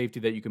strong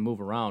safety that you can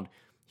move around.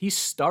 He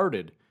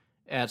started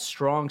at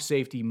strong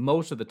safety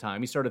most of the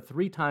time. He started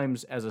 3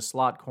 times as a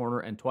slot corner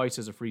and twice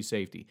as a free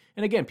safety.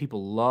 And again,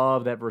 people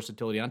love that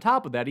versatility. On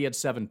top of that, he had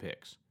 7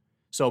 picks.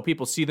 So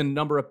people see the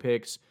number of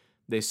picks,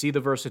 they see the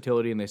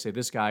versatility, and they say,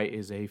 this guy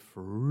is a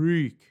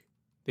freak.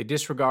 They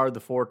disregard the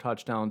 4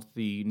 touchdowns,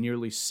 the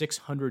nearly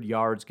 600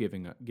 yards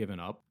given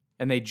up,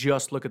 and they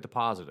just look at the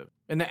positive.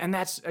 And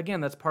that's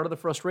part of the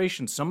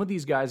frustration. Some of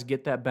these guys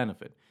get that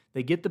benefit.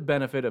 They get the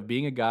benefit of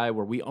being a guy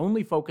where we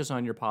only focus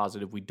on your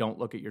positive, we don't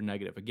look at your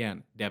negative.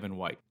 Again, Devin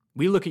White.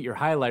 We look at your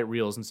highlight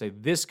reels and say,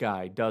 this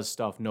guy does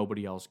stuff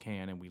nobody else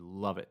can, and we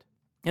love it.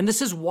 And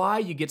this is why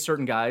you get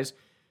certain guys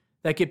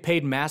that get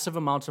paid massive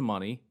amounts of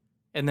money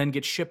and then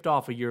get shipped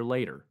off a year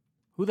later.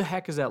 Who the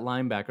heck is that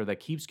linebacker that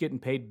keeps getting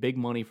paid big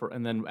money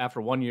and then after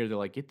 1 year, they're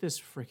like, get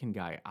this freaking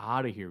guy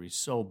out of here. He's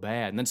so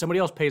bad. And then somebody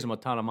else pays him a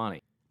ton of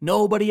money.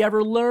 Nobody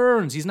ever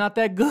learns. He's not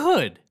that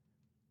good.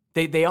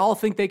 They all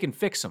think they can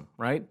fix him,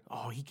 right?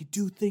 Oh, he could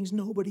do things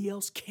nobody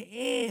else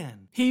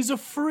can. He's a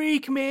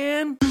freak,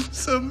 man.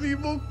 Some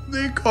people,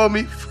 they call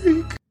me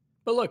freak.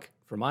 But look,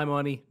 for my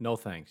money, no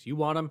thanks. You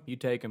want him, you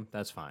take him,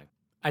 that's fine.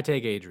 I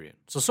take Adrian.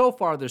 So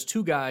far, there's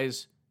 2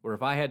 guys where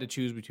if I had to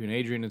choose between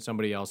Adrian and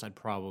somebody else, I'd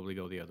probably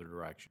go the other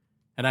direction.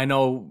 And I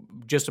know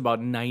just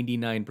about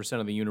 99%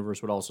 of the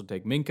universe would also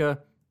take Minkah.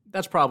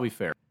 That's probably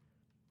fair.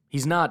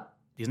 He's not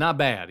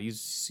bad.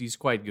 He's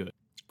quite good.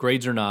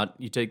 Grades or not,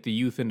 you take the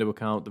youth into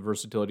account, the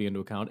versatility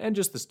into account, and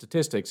just the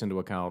statistics into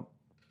account.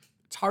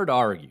 It's hard to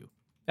argue.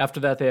 After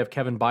that, they have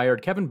Kevin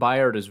Byard. Kevin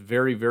Byard is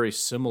very, very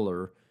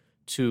similar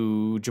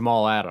to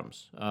Jamal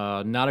Adams.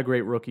 Not a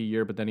great rookie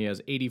year, but then he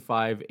has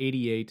 85,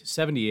 88,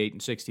 78,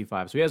 and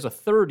 65. So he has a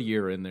third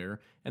year in there.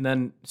 And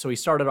then, so he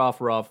started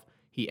off rough.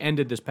 He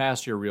ended this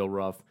past year real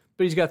rough,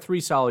 but he's got 3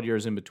 solid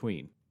years in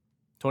between.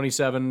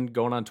 27,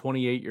 going on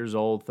 28 years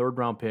old,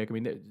 3rd-round pick. I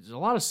mean, there's a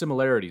lot of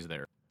similarities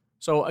there.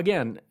 So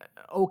again,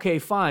 okay,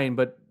 fine,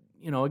 but,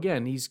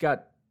 again, he's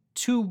got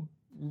 2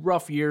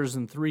 rough years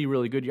and 3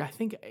 really good years. I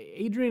think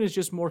Adrian is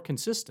just more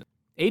consistent.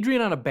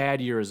 Adrian on a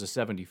bad year is a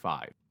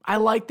 75. I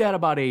like that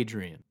about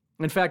Adrian.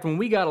 In fact, when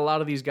we got a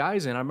lot of these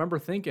guys in, I remember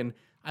thinking,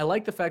 I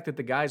like the fact that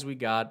the guys we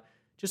got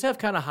just have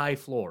kind of high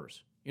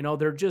floors.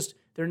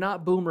 They're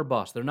not boom or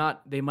bust.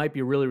 They might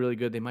be really, really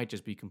good. They might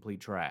just be complete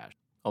trash.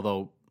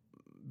 Although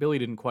Billy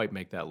didn't quite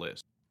make that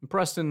list. And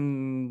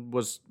Preston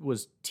was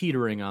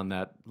teetering on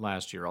that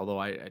last year,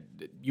 although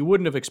you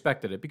wouldn't have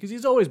expected it because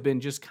he's always been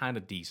just kind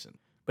of decent.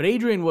 But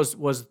Adrian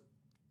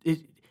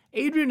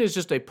Adrian is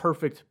just a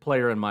perfect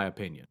player in my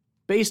opinion.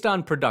 Based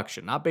on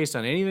production, not based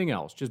on anything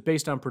else, just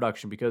based on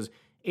production, because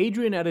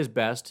Adrian at his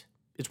best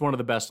is one of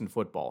the best in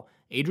football.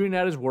 Adrian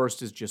at his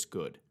worst is just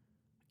good.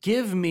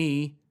 Give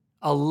me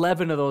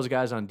 11 of those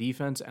guys on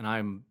defense,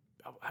 and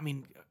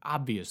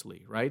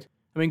obviously, right?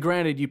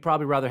 Granted, you'd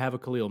probably rather have a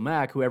Khalil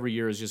Mack, who every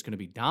year is just going to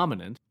be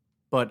dominant,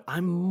 but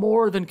I'm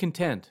more than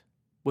content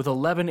with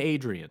 11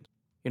 Adrian.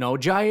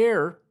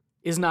 Jair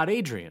is not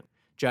Adrian.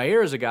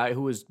 Jair is a guy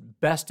who is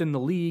best in the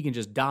league and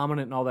just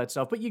dominant and all that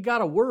stuff, but you got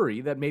to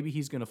worry that maybe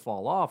he's going to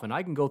fall off. And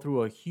I can go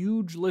through a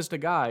huge list of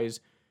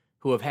guys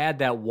who have had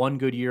that 1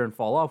 good year and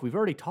fall off. We've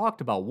already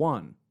talked about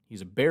one.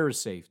 He's a Bears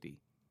safety.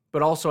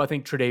 But also I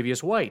think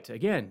Tre'Davious White.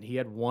 Again, he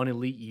had 1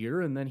 elite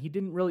year and then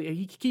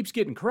he keeps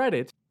getting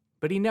credit,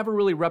 but he never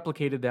really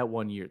replicated that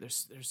 1 year.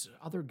 There's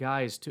other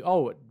guys too.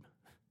 Oh,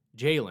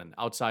 Jalen,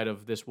 outside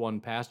of this one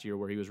past year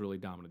where he was really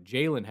dominant.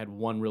 Jalen had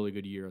 1 really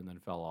good year and then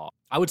fell off.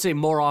 I would say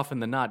more often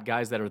than not,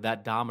 guys that are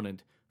that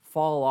dominant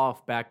fall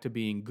off back to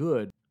being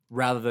good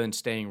rather than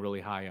staying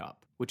really high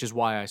up, which is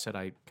why I said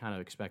I kind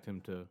of expect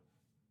him to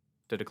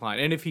decline.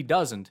 And if he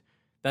doesn't,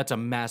 that's a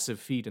massive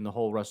feat and the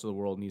whole rest of the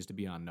world needs to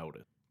be on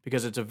notice.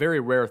 because it's a very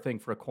rare thing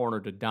for a corner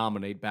to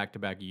dominate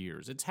back-to-back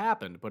years. It's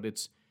happened, but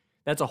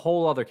that's a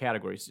whole other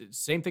category.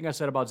 Same thing I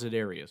said about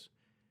Za'Darius,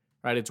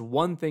 right? It's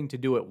one thing to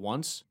do it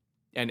once,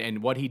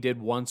 and what he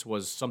did once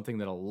was something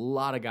that a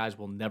lot of guys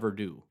will never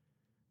do.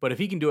 But if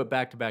he can do it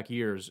back-to-back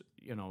years,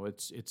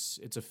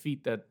 it's a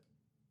feat that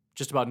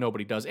just about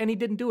nobody does, and he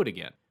didn't do it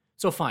again.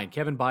 So fine,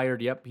 Kevin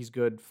Byard, yep, he's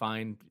good,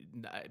 fine.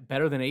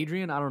 Better than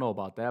Adrian? I don't know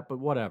about that, but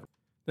whatever.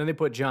 Then they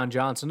put John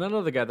Johnson,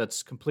 another guy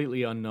that's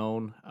completely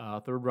unknown,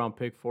 third-round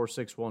pick,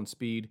 4.61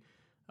 speed.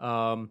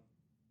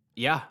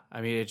 Yeah,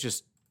 I mean, it's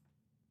just,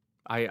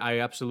 I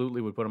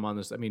absolutely would put him on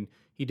this. I mean,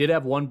 he did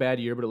have one bad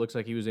year, but it looks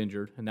like he was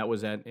injured, and that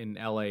was in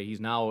L.A.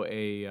 He's now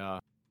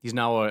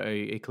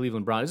a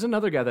Cleveland Brown. He's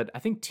another guy that I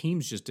think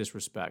teams just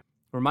disrespect.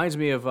 Reminds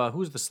me of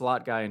who's the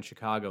slot guy in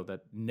Chicago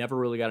that never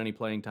really got any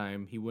playing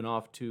time. He went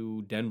off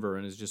to Denver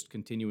and is just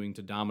continuing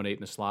to dominate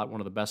in the slot. One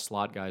of the best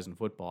slot guys in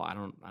football. I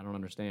don't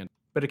understand.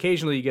 But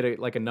occasionally you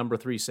get a number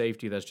 3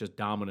 safety that's just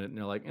dominant, and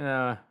they're like,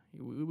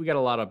 we got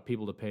a lot of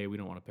people to pay. We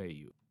don't want to pay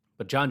you.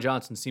 But John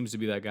Johnson seems to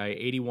be that guy.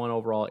 81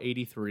 overall,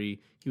 83.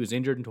 He was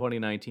injured in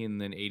 2019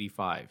 and then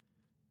 85.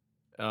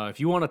 If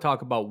you want to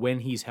talk about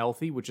when he's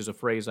healthy, which is a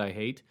phrase I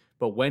hate,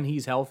 but when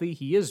he's healthy,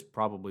 he is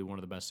probably one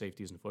of the best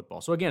safeties in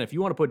football. So again, if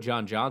you want to put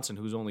John Johnson,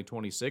 who's only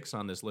 26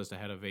 on this list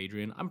ahead of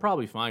Adrian, I'm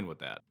probably fine with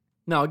that.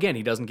 Now again,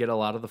 he doesn't get a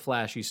lot of the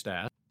flashy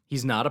stats.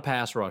 He's not a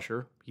pass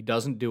rusher. He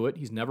doesn't do it.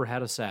 He's never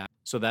had a sack.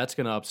 So that's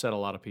going to upset a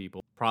lot of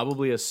people.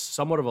 Probably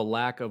somewhat of a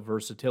lack of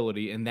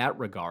versatility in that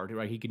regard,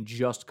 right? He can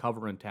just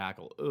cover and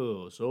tackle.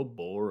 Oh, so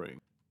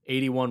boring.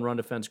 81 run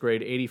defense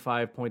grade,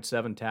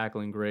 85.7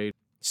 tackling grade.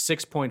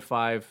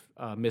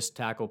 6.5 missed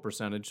tackle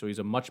percentage, so he's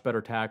a much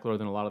better tackler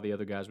than a lot of the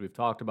other guys we've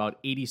talked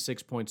about.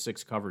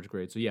 86.6 coverage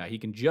grade. So yeah, he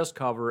can just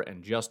cover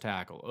and just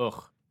tackle.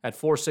 Ugh. At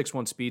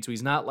 4.61 speed, so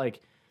he's not like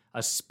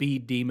a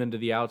speed demon to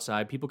the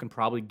outside. People can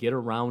probably get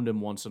around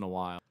him once in a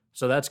while.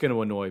 So that's going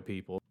to annoy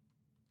people.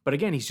 But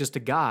again, he's just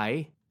a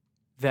guy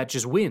that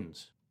just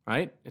wins,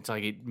 right? It's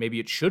like maybe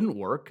it shouldn't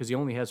work because he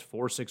only has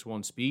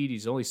 4.61 speed.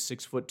 He's only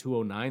 6 foot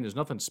 209. There's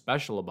nothing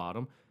special about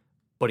him.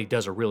 But he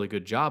does a really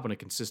good job on a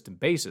consistent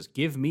basis.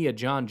 Give me a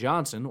John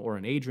Johnson or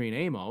an Adrian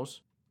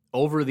Amos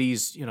over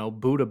these,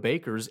 Buda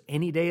Bakers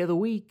any day of the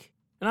week.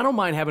 And I don't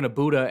mind having a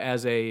Buda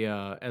as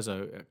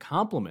a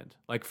compliment.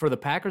 Like for the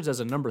Packers as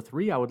a number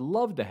 3, I would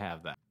love to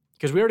have that.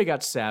 Because we already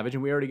got Savage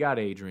and we already got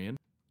Adrian.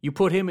 You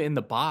put him in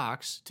the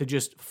box to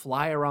just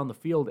fly around the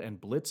field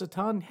and blitz a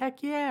ton?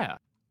 Heck yeah.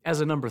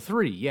 As a number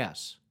 3,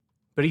 yes.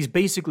 But he's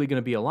basically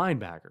going to be a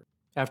linebacker.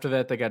 After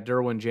that, they got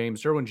Derwin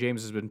James. Derwin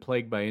James has been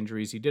plagued by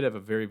injuries. He did have a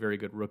very, very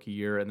good rookie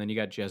year. And then you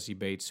got Jesse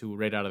Bates, who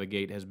right out of the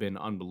gate has been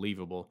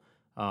unbelievable.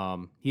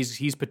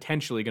 He's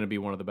potentially going to be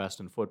one of the best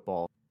in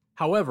football.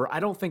 However,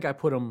 I don't think I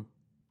put him...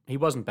 He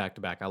wasn't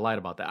back-to-back. I lied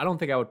about that. I don't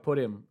think I would put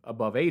him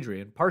above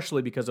Adrian,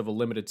 partially because of a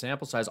limited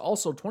sample size.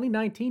 Also,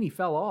 2019, he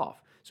fell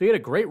off. So he had a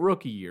great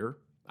rookie year.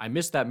 I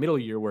missed that middle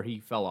year where he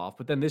fell off.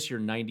 But then this year,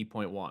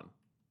 90.1.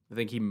 I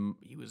think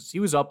he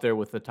was up there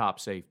with the top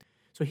safety.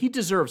 So he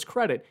deserves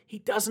credit. He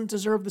doesn't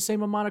deserve the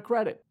same amount of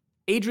credit.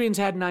 Adrian's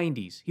had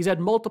 90s. He's had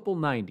multiple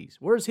 90s.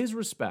 Where's his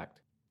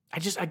respect? I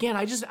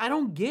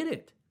don't get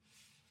it.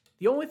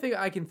 The only thing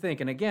I can think,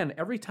 and again,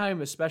 every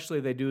time especially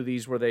they do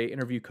these where they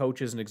interview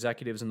coaches and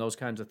executives and those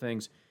kinds of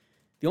things,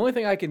 the only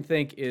thing I can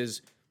think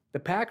is the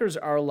Packers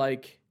are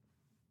like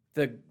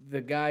the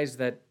guys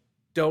that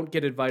don't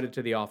get invited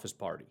to the office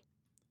party.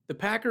 The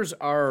Packers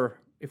are...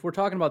 If we're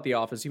talking about The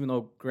Office, even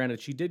though, granted,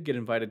 she did get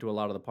invited to a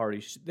lot of the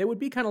parties, they would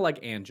be kind of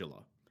like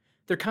Angela.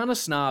 They're kind of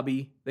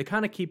snobby. They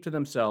kind of keep to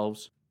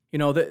themselves.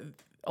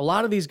 A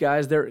lot of these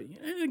guys,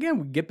 again,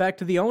 we get back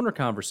to the owner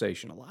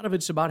conversation. A lot of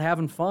it's about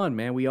having fun,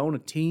 man. We own a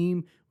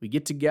team. We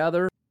get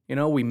together.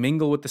 We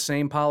mingle with the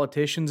same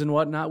politicians and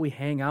whatnot. We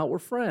hang out. We're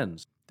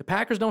friends. The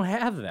Packers don't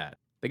have that.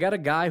 They got a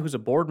guy who's a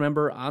board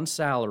member on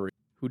salary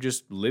who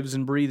just lives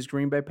and breathes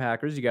Green Bay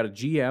Packers. You got a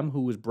GM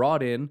who was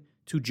brought in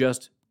to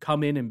just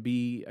come in and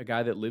be a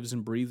guy that lives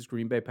and breathes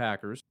Green Bay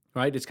Packers,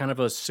 right? It's kind of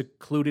a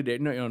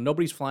secluded,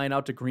 nobody's flying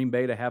out to Green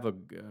Bay to have a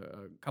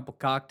couple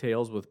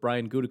cocktails with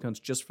Brian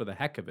Gutekunst just for the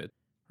heck of it,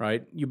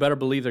 right? You better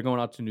believe they're going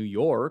out to New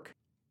York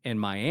and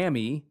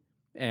Miami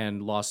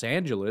and Los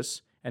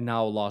Angeles and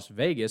now Las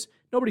Vegas.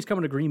 Nobody's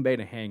coming to Green Bay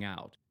to hang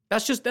out.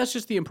 That's just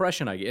the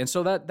impression I get. And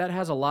so that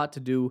has a lot to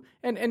do.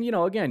 And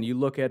again, you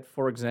look at,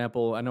 for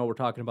example, I know we're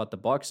talking about the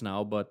Bucs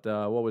now, but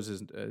what was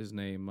his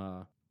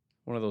name?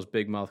 One of those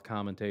big mouth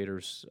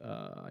commentators.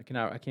 I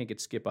can't get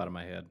Skip out of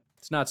my head.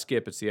 It's not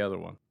Skip, it's the other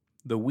one.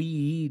 The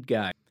Weed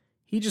guy.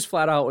 He just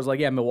flat out was like,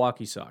 yeah,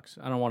 Milwaukee sucks.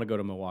 I don't want to go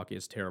to Milwaukee.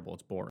 It's terrible.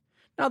 It's boring.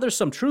 Now, there's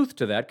some truth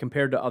to that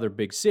compared to other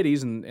big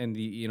cities, and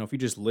if you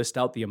just list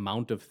out the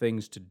amount of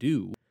things to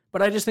do.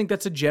 But I just think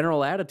that's a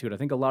general attitude. I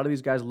think a lot of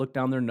these guys look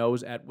down their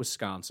nose at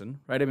Wisconsin,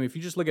 right? I mean, if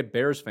you just look at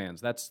Bears fans,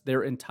 that's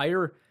their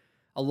entire...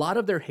 A lot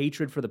of their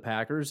hatred for the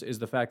Packers is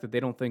the fact that they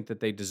don't think that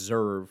they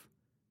deserve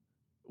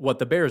what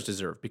the Bears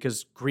deserve,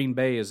 because Green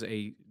Bay is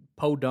a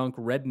podunk,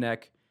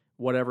 redneck,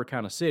 whatever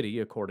kind of city,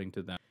 according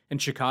to them. And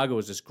Chicago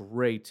is this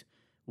great,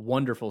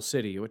 wonderful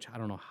city, which I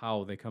don't know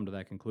how they come to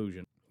that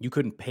conclusion. You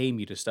couldn't pay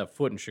me to step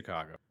foot in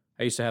Chicago.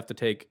 I used to have to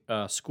take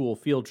school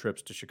field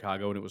trips to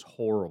Chicago, and it was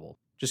horrible.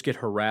 Just get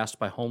harassed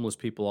by homeless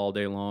people all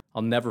day long.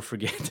 I'll never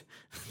forget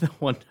the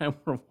one time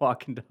we're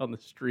walking down the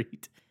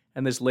street,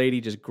 and this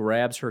lady just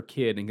grabs her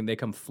kid, and they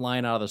come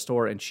flying out of the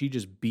store, and she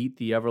just beat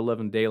the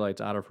ever-living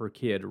daylights out of her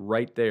kid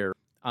right there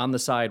on the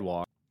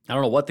sidewalk. I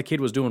don't know what the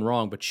kid was doing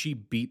wrong, but she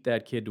beat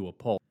that kid to a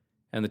pulp.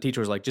 And the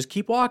teacher was like, just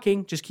keep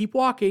walking,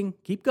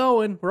 keep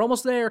going. We're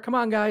almost there. Come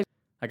on, guys.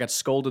 I got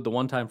scolded the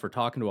one time for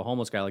talking to a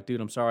homeless guy. Like, dude,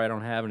 I'm sorry, I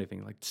don't have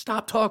anything. Like,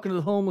 stop talking to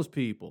the homeless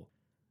people.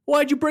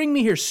 Why'd you bring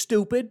me here,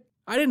 stupid?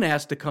 I didn't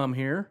ask to come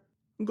here.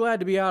 I'm glad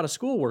to be out of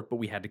schoolwork, but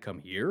we had to come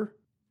here.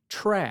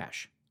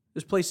 Trash.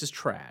 This place is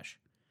trash.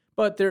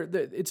 But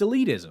it's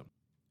elitism.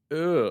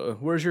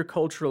 Where's your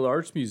cultural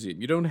arts museum?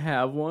 You don't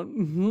have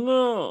one?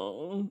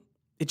 No.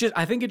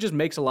 I think it just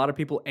makes a lot of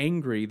people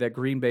angry that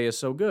Green Bay is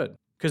so good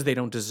because they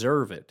don't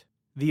deserve it.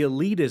 The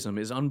elitism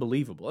is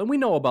unbelievable. And we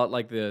know about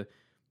like the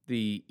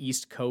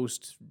East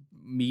Coast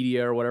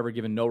media or whatever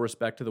giving no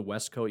respect to the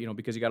West Coast,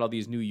 because you got all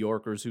these New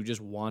Yorkers who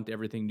just want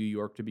everything New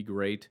York to be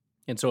great.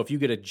 And so if you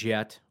get a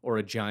Jet or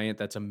a Giant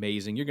that's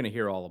amazing, you're going to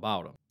hear all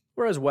about them.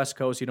 Whereas West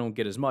Coast, you don't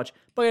get as much.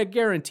 But I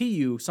guarantee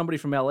you somebody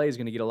from LA is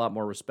going to get a lot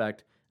more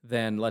respect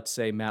than, let's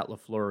say, Matt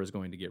LaFleur is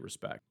going to get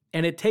respect.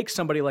 And it takes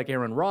somebody like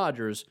Aaron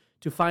Rodgers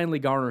to finally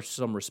garner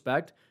some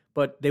respect,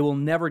 but they will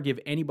never give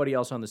anybody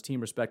else on this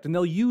team respect. And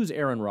they'll use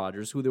Aaron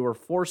Rodgers, who they were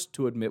forced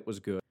to admit was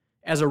good,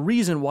 as a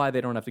reason why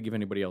they don't have to give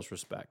anybody else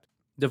respect.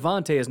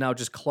 Devontae is now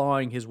just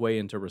clawing his way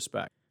into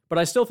respect. But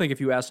I still think if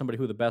you ask somebody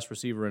who the best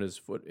receiver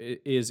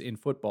is in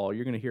football,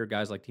 you're going to hear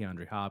guys like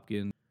DeAndre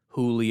Hopkins,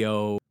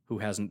 Julio, who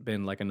hasn't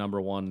been like a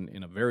number one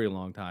in a very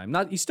long time.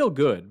 He's still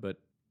good, but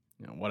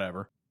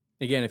whatever.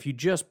 Again, if you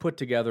just put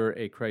together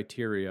a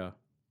criteria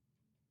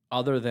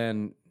other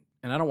than,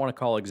 and I don't want to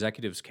call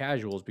executives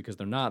casuals because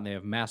they're not, and they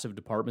have massive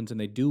departments,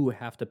 and they do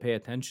have to pay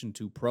attention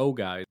to pro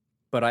guys.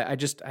 But I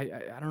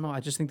don't know. I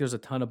just think there's a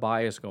ton of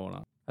bias going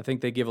on. I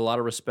think they give a lot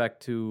of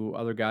respect to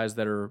other guys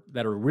that are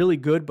really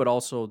good, but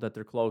also that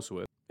they're close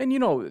with. And the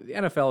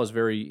NFL is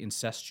very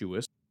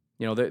incestuous.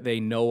 They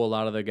know a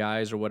lot of the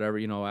guys or whatever.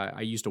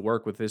 I used to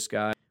work with this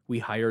guy. We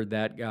hired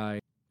that guy.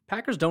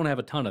 Packers don't have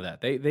a ton of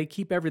that. They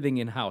keep everything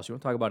in-house. You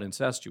want to talk about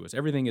incestuous.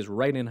 Everything is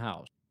right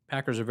in-house.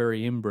 Packers are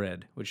very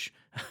inbred, which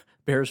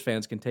Bears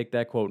fans can take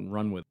that quote and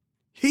run with.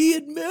 He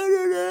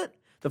admitted it.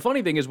 The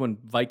funny thing is when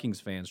Vikings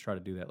fans try to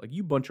do that, like,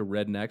 you bunch of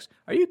rednecks.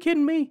 Are you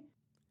kidding me?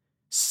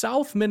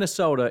 South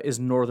Minnesota is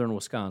northern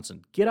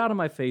Wisconsin. Get out of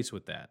my face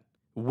with that.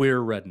 We're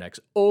rednecks.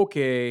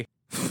 Okay.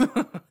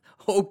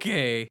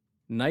 Okay.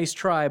 Nice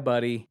try,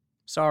 buddy.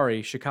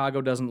 Sorry,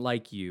 Chicago doesn't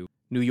like you.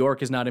 New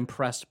York is not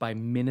impressed by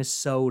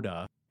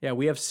Minnesota. Yeah,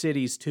 we have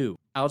cities too.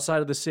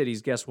 Outside of the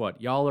cities, guess what?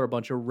 Y'all are a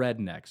bunch of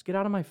rednecks. Get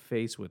out of my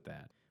face with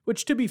that.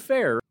 Which, to be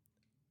fair,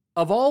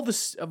 of all the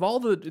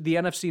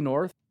NFC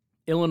North,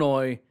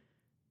 Illinois,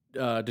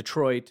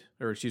 Detroit,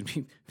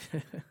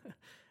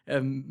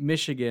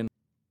 Michigan,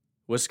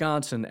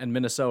 Wisconsin, and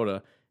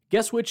Minnesota,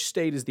 guess which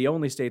state is the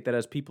only state that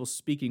has people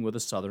speaking with a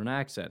southern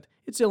accent?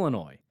 It's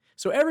Illinois.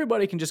 So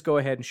everybody can just go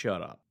ahead and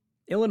shut up.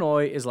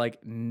 Illinois is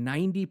like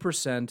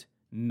 90%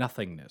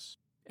 nothingness,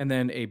 and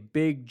then a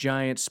big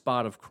giant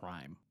spot of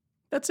crime.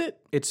 That's it.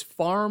 It's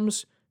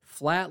farms,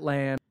 flat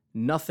land,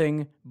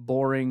 nothing,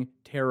 boring,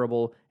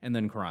 terrible, and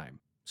then crime.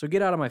 So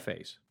get out of my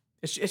face.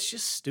 It's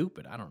just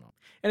stupid. I don't know.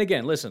 And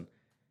again, listen,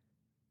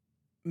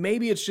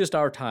 maybe it's just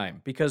our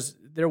time, because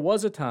there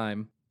was a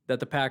time that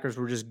the Packers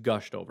were just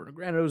gushed over.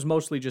 Granted, it was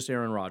mostly just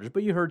Aaron Rodgers,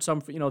 but you heard some,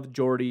 the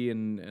Jordy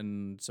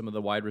and some of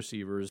the wide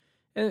receivers.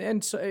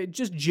 And so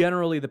just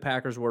generally the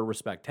Packers were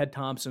respect. Ted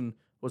Thompson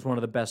was one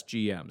of the best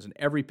GMs, and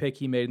every pick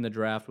he made in the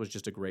draft was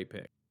just a great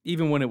pick,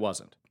 even when it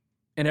wasn't.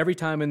 And every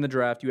time in the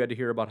draft, you had to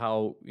hear about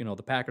how,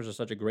 the Packers are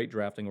such a great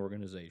drafting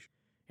organization.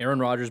 Aaron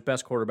Rodgers,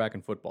 best quarterback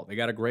in football. They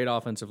got a great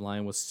offensive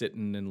line with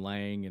Sitton and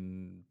Lang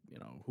and,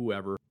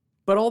 whoever.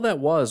 But all that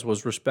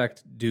was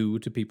respect due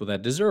to people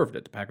that deserved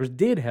it. The Packers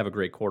did have a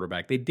great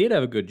quarterback. They did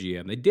have a good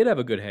GM. They did have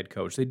a good head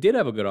coach. They did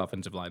have a good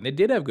offensive line. They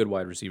did have good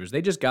wide receivers.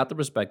 They just got the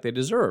respect they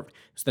deserved.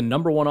 It's the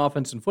number one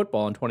offense in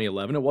football in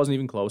 2011. It wasn't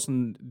even close,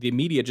 and the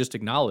media just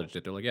acknowledged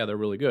it. They're like, yeah, they're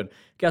really good.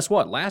 Guess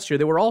what? Last year,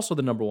 they were also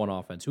the number one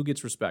offense. Who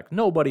gets respect?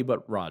 Nobody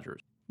but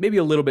Rodgers. Maybe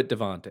a little bit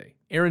Devontae.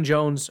 Aaron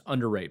Jones,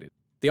 underrated.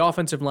 The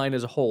offensive line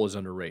as a whole is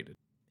underrated.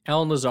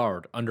 Allen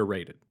Lazard,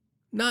 underrated.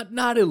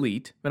 Not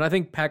elite, and I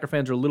think Packer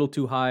fans are a little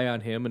too high on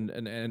him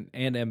and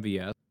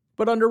MVS,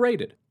 but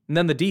underrated. And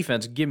then the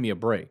defense, give me a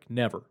break.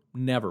 Never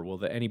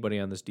will anybody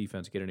on this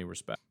defense get any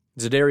respect.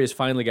 Za'Darius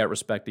finally got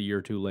respect a year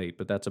or two late,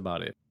 but that's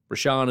about it.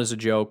 Rashawn is a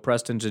joke.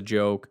 Preston's a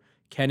joke.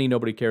 Kenny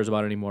nobody cares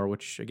about anymore,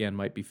 which, again,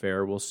 might be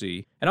fair. We'll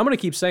see. And I'm going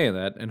to keep saying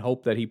that and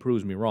hope that he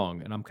proves me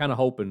wrong. And I'm kind of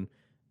hoping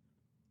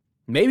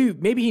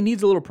maybe he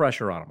needs a little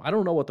pressure on him. I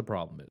don't know what the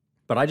problem is.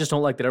 But I just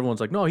don't like that everyone's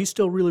like, no, he's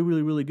still really,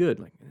 really, really good.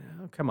 Like,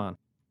 oh, come on.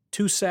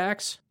 2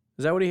 sacks?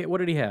 Is that what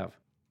did he have?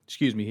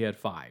 Excuse me, he had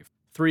 5.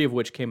 3 of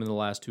which came in the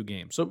last 2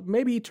 games. So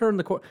maybe he turned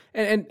the corner.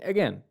 And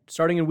again,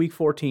 starting in week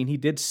 14, he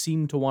did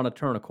seem to want to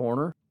turn a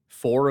corner.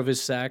 4 of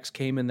his sacks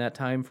came in that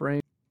time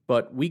frame.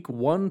 But week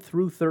 1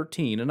 through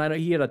 13, and I know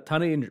he had a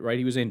ton of injury, right?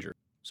 He was injured.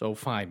 So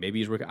fine, maybe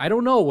he's I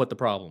don't know what the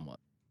problem was.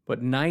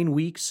 But 9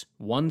 weeks,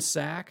 1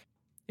 sack.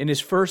 In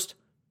his first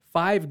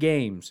 5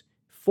 games,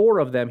 4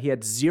 of them, he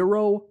had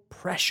 0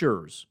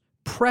 pressures.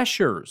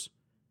 Pressures.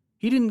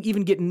 He didn't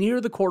even get near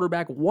the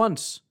quarterback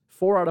once,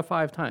 4 out of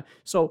 5 times.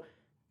 So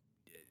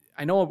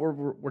I know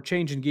we're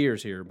changing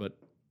gears here, but,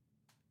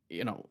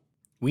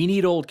 we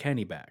need old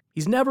Kenny back.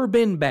 He's never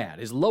been bad.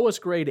 His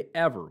lowest grade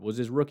ever was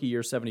his rookie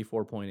year,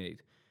 74.8.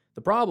 The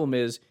problem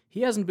is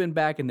he hasn't been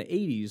back in the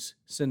 80s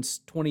since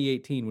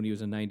 2018 when he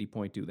was a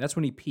 90.2. That's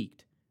when he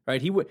peaked,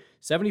 right? He went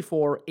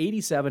 74,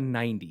 87,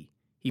 90.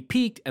 He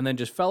peaked and then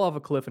just fell off a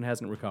cliff and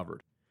hasn't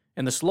recovered.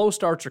 And the slow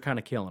starts are kind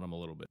of killing him a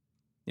little bit.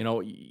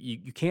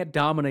 You can't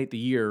dominate the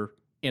year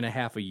in a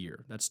half a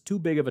year. That's too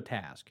big of a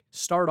task.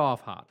 Start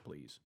off hot,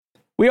 please.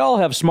 We all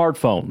have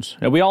smartphones,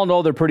 and we all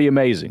know they're pretty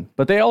amazing,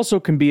 but they also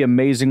can be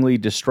amazingly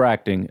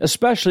distracting,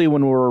 especially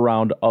when we're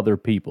around other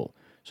people.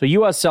 So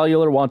US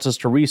Cellular wants us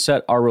to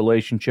reset our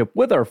relationship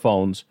with our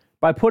phones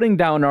by putting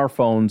down our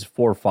phones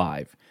for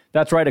 $5.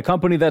 That's right, a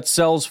company that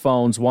sells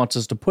phones wants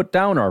us to put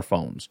down our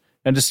phones.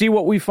 And to see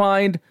what we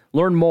find,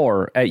 learn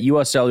more at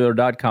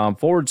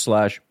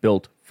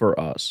uscellular.com/built for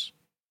us.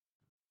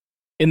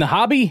 In the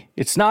hobby,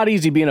 it's not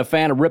easy being a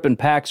fan of ripping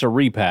packs or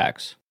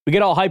repacks. We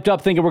get all hyped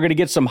up thinking we're going to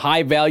get some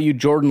high-value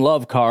Jordan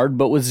Love card,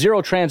 but with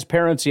zero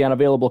transparency on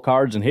available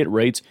cards and hit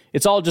rates,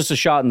 it's all just a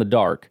shot in the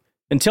dark.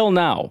 Until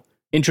now.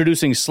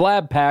 Introducing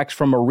slab packs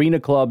from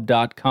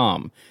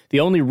arenaclub.com, the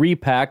only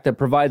repack that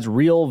provides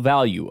real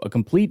value, a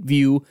complete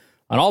view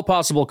on all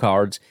possible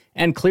cards,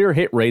 and clear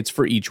hit rates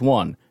for each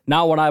one.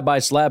 Now when I buy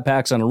slab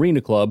packs on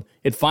Arena Club,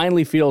 it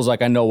finally feels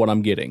like I know what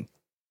I'm getting.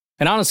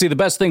 And honestly, the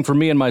best thing for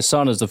me and my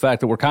son is the fact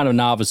that we're kind of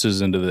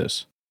novices into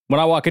this. When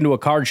I walk into a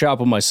card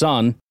shop with my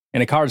son,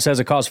 and a card says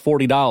it costs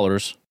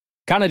 $40,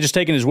 kind of just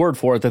taking his word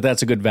for it that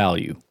that's a good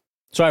value.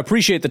 So I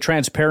appreciate the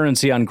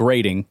transparency on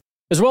grading,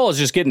 as well as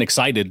just getting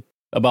excited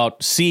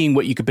about seeing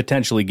what you could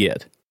potentially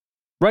get.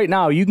 Right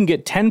now, you can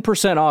get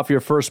 10% off your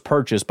first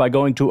purchase by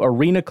going to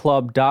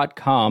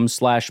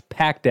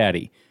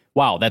arenaclub.com/packdaddy.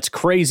 Wow, that's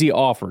crazy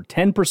offer.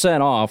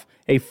 10% off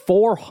a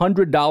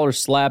 $400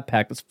 slab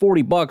pack. That's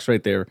 $40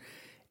 right there.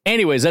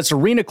 Anyways, that's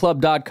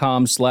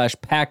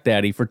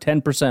arenaclub.com/packdaddy for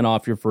 10%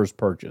 off your first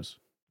purchase.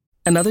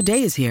 Another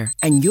day is here,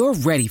 and you're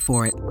ready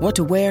for it. What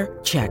to wear?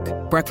 Check.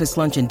 Breakfast,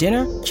 lunch, and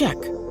dinner? Check.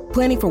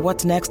 Planning for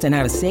what's next and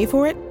how to save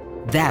for it?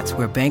 That's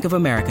where Bank of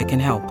America can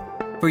help.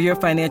 For your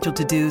financial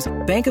to-dos,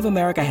 Bank of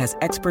America has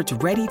experts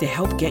ready to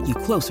help get you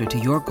closer to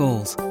your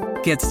goals.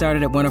 Get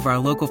started at one of our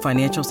local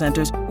financial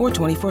centers or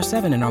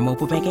 24/7 in our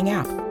mobile banking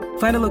app.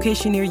 Find a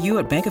location near you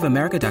at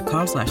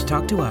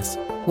bankofamerica.com/talktous.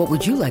 What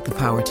would you like the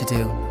power to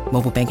do?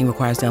 Mobile banking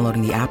requires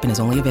downloading the app and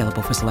is only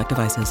available for select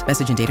devices.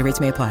 Message and data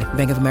rates may apply.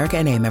 Bank of America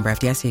N.A., member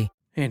FDIC.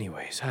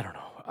 Anyways, I don't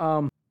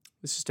know.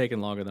 This is taking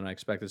longer than I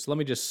expected. So let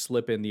me just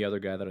slip in the other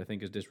guy that I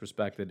think is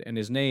disrespected, and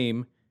his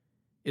name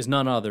is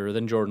none other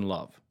than Jordan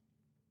Love.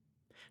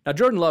 Now,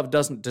 Jordan Love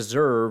doesn't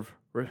deserve...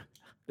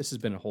 This has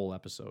been a whole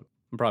episode.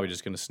 I'm probably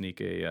just going to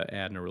sneak a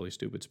ad in a really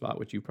stupid spot,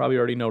 which you probably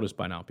already noticed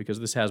by now, because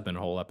this has been a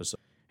whole episode.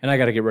 And I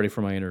got to get ready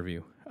for my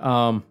interview.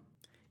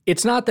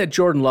 It's not that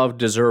Jordan Love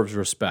deserves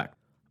respect.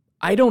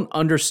 I don't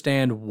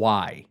understand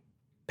why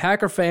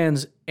Packer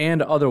fans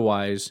and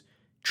otherwise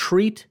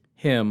treat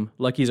him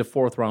like he's a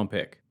 4th-round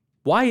pick.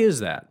 Why is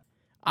that?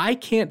 I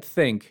can't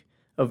think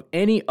of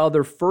any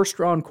other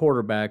first-round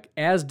quarterback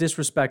as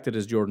disrespected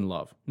as Jordan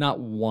Love. Not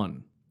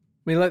one.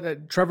 I mean,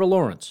 like Trevor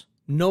Lawrence.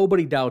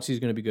 Nobody doubts he's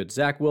going to be good.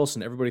 Zach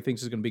Wilson, everybody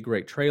thinks he's going to be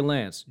great. Trey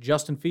Lance,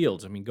 Justin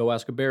Fields. I mean, go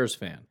ask a Bears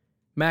fan.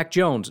 Mac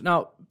Jones.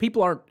 Now,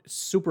 people aren't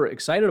super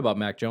excited about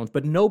Mac Jones,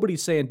 but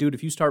nobody's saying, dude,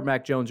 if you start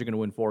Mac Jones, you're going to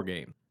win 4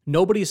 games.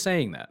 Nobody's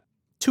saying that.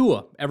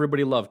 Tua.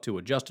 Everybody loved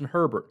Tua. Justin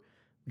Herbert.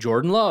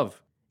 Jordan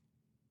Love.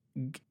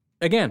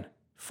 Again,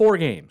 4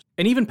 games.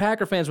 And even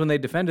Packer fans, when they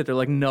defend it, they're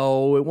like,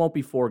 no, it won't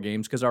be 4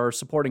 games because our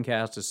supporting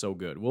cast is so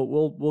good.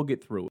 We'll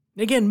get through it.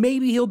 Again,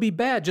 maybe he'll be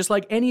bad, just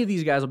like any of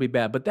these guys will be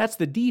bad, but that's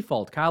the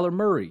default. Kyler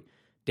Murray,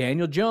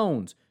 Daniel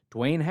Jones,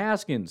 Dwayne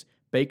Haskins,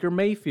 Baker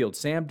Mayfield,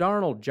 Sam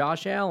Darnold,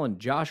 Josh Allen,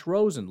 Josh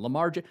Rosen,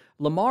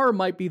 Lamar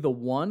might be the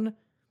one,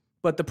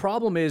 but the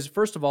problem is,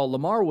 first of all,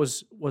 Lamar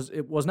was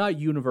not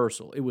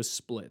universal. It was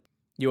split.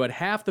 You had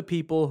half the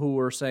people who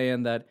were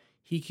saying that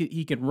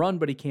he can run,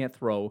 but he can't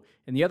throw.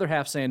 And the other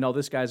half saying, no,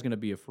 this guy's going to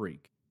be a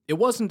freak. It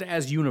wasn't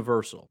as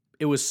universal.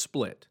 It was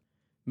split.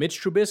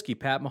 Mitch Trubisky,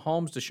 Pat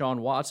Mahomes, Deshaun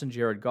Watson,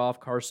 Jared Goff,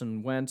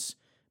 Carson Wentz,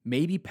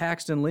 maybe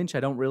Paxton Lynch. I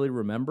don't really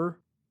remember.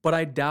 But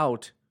I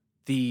doubt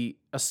the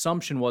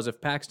assumption was if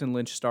Paxton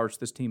Lynch starts,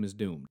 this team is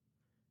doomed.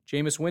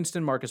 Jameis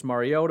Winston, Marcus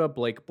Mariota,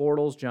 Blake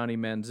Bortles, Johnny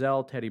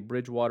Manziel, Teddy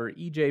Bridgewater,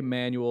 E.J.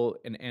 Manuel,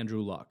 and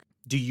Andrew Luck.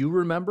 Do you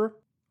remember?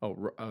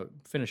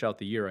 Finish out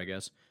the year, I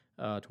guess.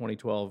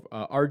 2012,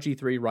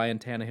 RG3, Ryan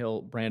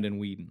Tannehill,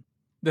 Brandon Weeden.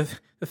 The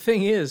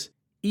thing is,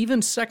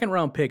 even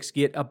second-round picks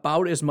get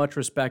about as much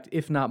respect,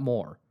 if not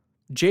more.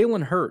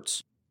 Jalen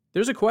Hurts.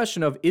 There's a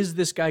question of, is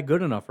this guy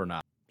good enough or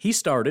not? He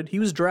started. He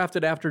was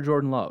drafted after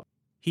Jordan Love.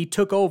 He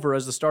took over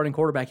as the starting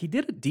quarterback. He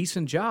did a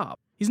decent job.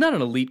 He's not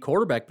an elite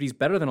quarterback, but he's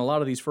better than a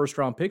lot of these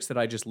first-round picks that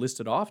I just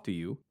listed off to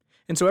you.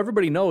 And so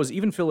everybody knows,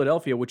 even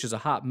Philadelphia, which is a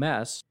hot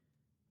mess,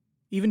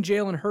 even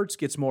Jalen Hurts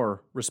gets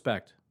more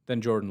respect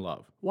than Jordan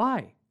Love.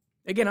 Why?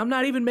 Again, I'm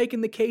not even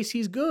making the case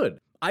he's good.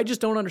 I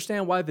just don't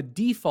understand why the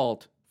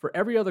default for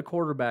every other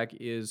quarterback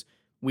is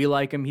we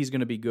like him, he's going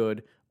to be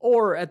good.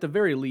 Or at the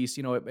very least,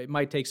 it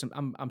might take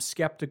some, I'm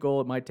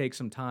skeptical, it might take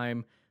some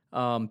time.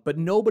 But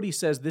nobody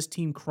says this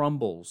team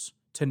crumbles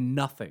to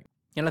nothing.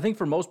 And I think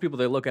for most people,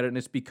 they look at it and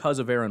it's because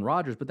of Aaron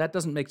Rodgers, but that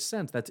doesn't make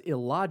sense. That's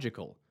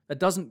illogical. That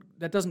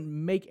doesn't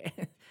make,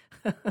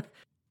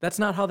 that's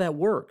not how that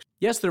works.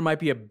 Yes, there might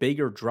be a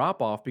bigger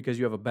drop-off because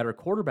you have a better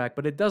quarterback,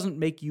 but it doesn't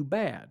make you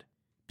bad.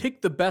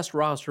 Pick the best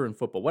roster in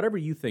football, whatever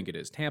you think it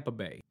is, Tampa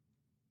Bay,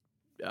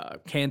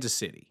 Kansas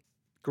City,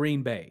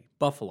 Green Bay,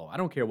 Buffalo. I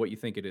don't care what you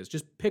think it is.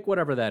 Just pick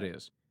whatever that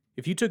is.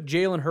 If you took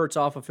Jalen Hurts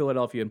off of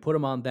Philadelphia and put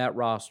him on that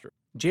roster,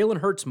 Jalen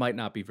Hurts might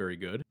not be very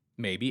good.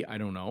 Maybe, I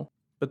don't know.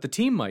 But the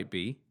team might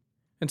be.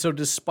 And so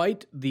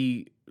despite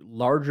the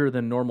larger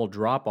than normal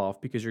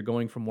drop-off because you're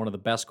going from one of the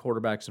best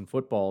quarterbacks in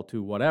football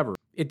to whatever,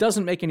 it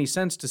doesn't make any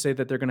sense to say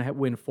that they're going to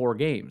win 4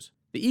 games.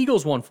 The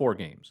Eagles won 4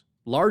 games,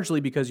 largely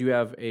because you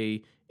have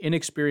a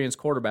inexperienced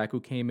quarterback who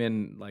came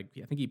in, I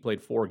think he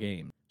played 4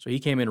 games. So he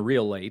came in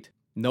real late,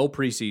 no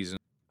preseason,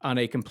 on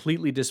a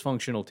completely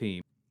dysfunctional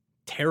team.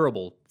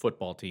 Terrible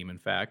football team, in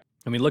fact.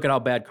 I mean, look at how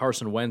bad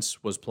Carson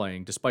Wentz was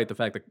playing, despite the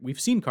fact that we've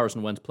seen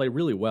Carson Wentz play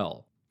really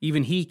well.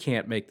 Even he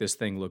can't make this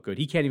thing look good.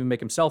 He can't even make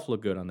himself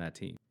look good on that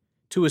team.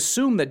 To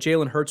assume that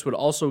Jalen Hurts would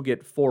also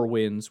get 4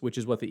 wins, which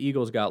is what the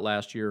Eagles got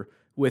last year,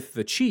 with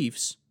the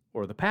Chiefs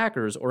or the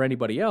Packers or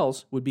anybody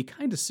else would be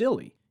kind of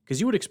silly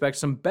because you would expect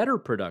some better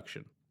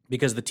production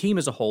because the team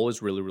as a whole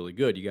is really, really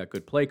good. You got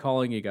good play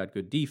calling, you got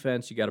good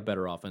defense, you got a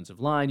better offensive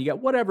line, you got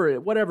whatever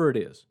it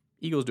is.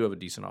 Eagles do have a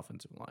decent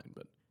offensive line,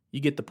 but you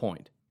get the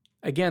point.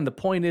 Again, the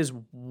point is,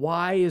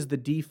 why is the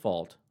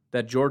default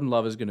that Jordan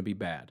Love is going to be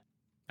bad?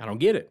 I don't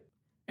get it.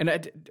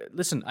 And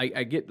listen,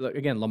 I get,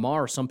 again,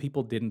 Lamar, some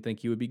people didn't think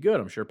he would be good.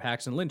 I'm sure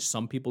Paxton Lynch,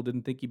 some people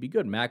didn't think he'd be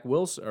good. Mac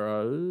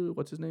Wilson,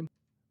 what's his name?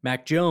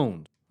 Mac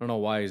Jones. I don't know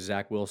why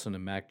Zach Wilson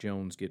and Mac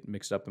Jones get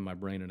mixed up in my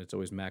brain and it's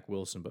always Mac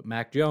Wilson, but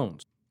Mac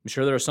Jones. I'm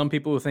sure there are some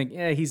people who think,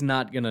 he's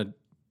not gonna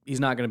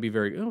be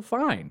very good.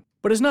 Fine.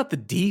 But it's not the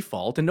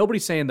default, and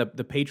nobody's saying that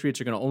the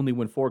Patriots are going to only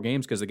win 4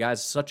 games because the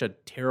guy's such a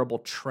terrible,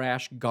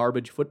 trash,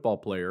 garbage football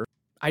player.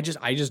 I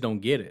just don't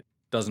get it.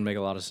 Doesn't make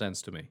a lot of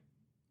sense to me.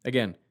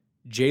 Again,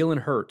 Jalen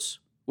Hurts,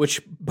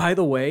 which, by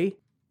the way,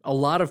 a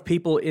lot of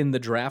people in the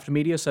draft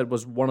media said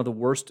was one of the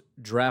worst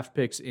draft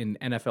picks in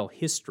NFL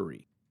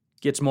history,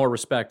 gets more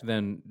respect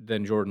than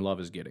Jordan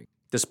Love is getting,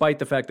 despite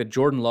the fact that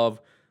Jordan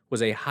Love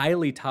was a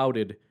highly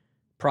touted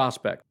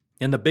prospect.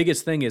 And the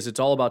biggest thing is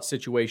it's all about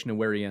situation and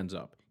where he ends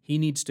up. He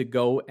needs to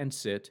go and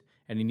sit,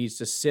 and he needs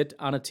to sit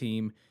on a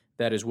team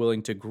that is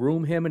willing to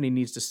groom him, and he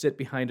needs to sit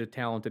behind a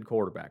talented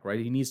quarterback, right?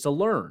 He needs to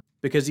learn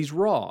because he's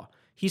raw.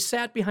 He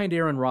sat behind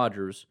Aaron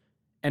Rodgers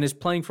and is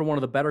playing for one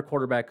of the better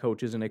quarterback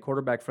coaches in a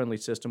quarterback-friendly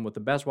system with the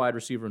best wide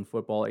receiver in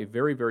football, a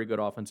very, very good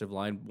offensive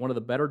line, one of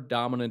the better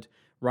dominant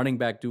running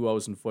back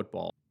duos in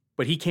football.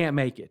 But he can't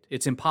make it.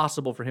 It's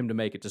impossible for him to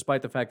make it,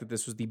 despite the fact that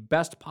this was the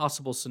best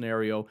possible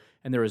scenario,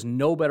 and there is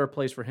no better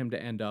place for him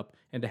to end up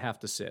and to have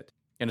to sit.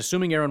 And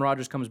assuming Aaron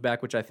Rodgers comes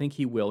back, which I think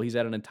he will, he's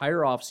had an entire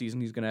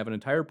offseason, he's going to have an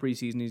entire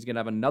preseason, he's going to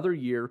have another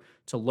year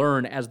to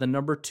learn as the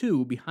number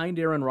 2 behind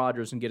Aaron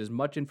Rodgers and get as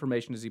much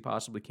information as he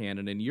possibly can.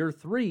 And in year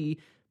 3,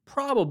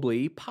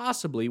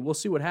 possibly, we'll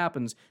see what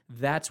happens,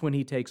 that's when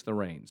he takes the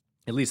reins.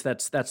 At least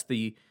that's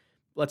the,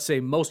 let's say,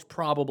 most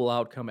probable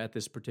outcome at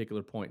this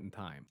particular point in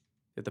time.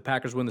 If the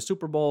Packers win the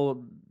Super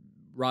Bowl,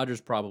 Rodgers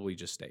probably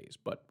just stays.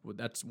 But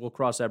we'll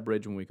cross that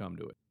bridge when we come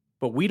to it.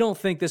 But we don't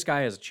think this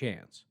guy has a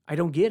chance. I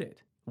don't get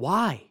it.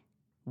 Why?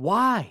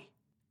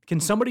 Can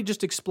somebody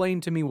just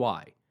explain to me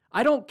why?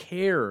 I don't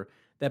care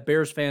that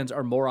Bears fans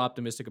are more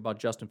optimistic about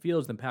Justin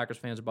Fields than Packers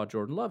fans about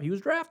Jordan Love. He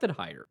was drafted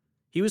higher.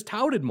 He was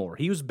touted more.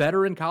 He was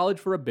better in college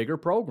for a bigger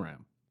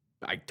program.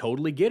 I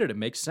totally get it. It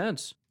makes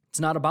sense. It's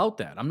not about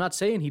that. I'm not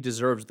saying he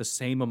deserves the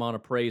same amount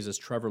of praise as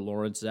Trevor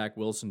Lawrence, Zach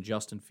Wilson,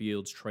 Justin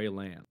Fields, Trey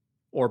Lance,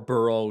 or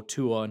Burrow,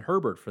 Tua, and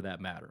Herbert for that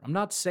matter. I'm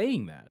not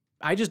saying that.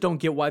 I just don't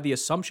get why the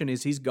assumption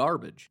is he's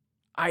garbage.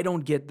 I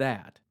don't get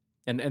that.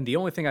 And the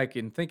only thing I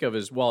can think of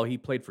is, well, he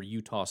played for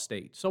Utah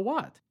State. So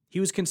what?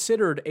 He was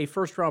considered a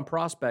first-round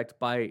prospect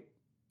by,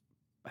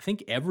 I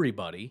think,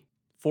 everybody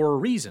for a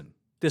reason,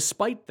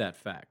 despite that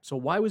fact. So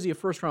why was he a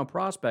first-round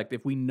prospect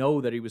if we know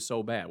that he was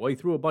so bad? Well, he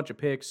threw a bunch of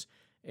picks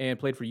and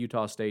played for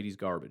Utah State. He's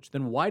garbage.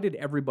 Then why did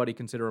everybody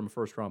consider him a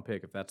first-round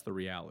pick if that's the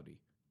reality?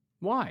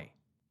 Why?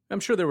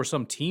 I'm sure there were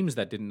some teams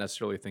that didn't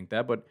necessarily think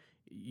that, but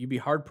you'd be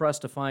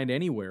hard-pressed to find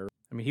anywhere.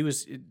 I mean, he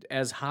was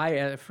as high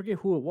as, I forget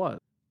who it was.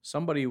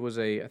 Somebody was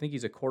I think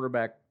he's a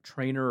quarterback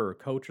trainer or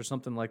coach or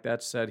something like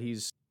that, said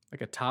he's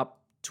like a top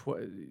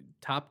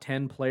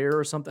 10 player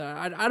or something.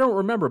 I don't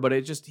remember, but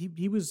it just,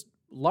 he was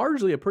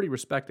largely a pretty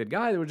respected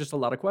guy. There were just a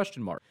lot of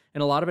question marks.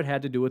 And a lot of it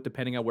had to do with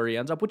depending on where he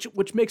ends up,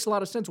 which makes a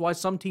lot of sense why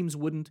some teams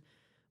wouldn't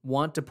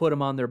want to put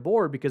him on their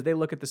board because they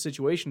look at the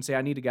situation and say,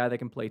 I need a guy that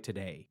can play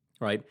today,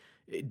 right?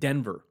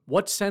 Denver,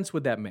 what sense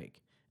would that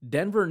make?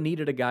 Denver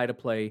needed a guy to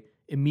play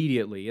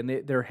immediately, and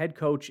their head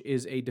coach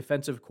is a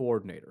defensive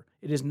coordinator.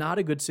 It is not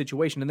a good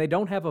situation, and they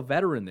don't have a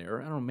veteran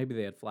there. I don't know, maybe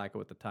they had Flacco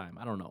at the time.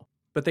 I don't know.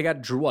 But they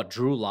got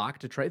Drew Lock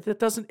to trade.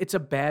 It's a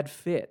bad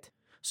fit.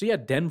 So yeah,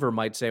 Denver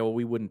might say, well,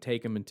 we wouldn't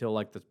take him until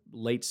like the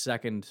late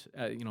second,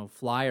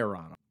 flyer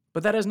on him.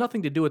 But that has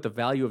nothing to do with the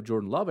value of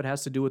Jordan Love. It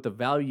has to do with the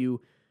value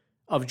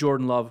of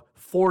Jordan Love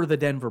for the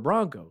Denver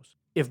Broncos.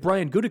 If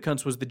Brian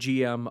Gutekunst was the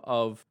GM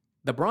of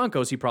the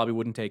Broncos, he probably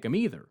wouldn't take him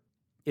either.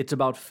 It's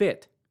about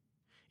fit.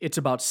 It's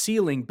about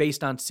ceiling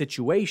based on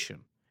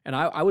situation. And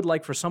I would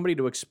like for somebody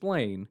to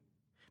explain,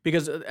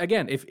 because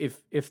again,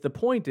 if the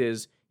point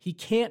is he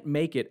can't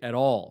make it at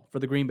all for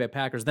the Green Bay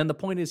Packers, then the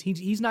point is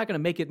he's not going to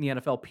make it in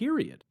the NFL,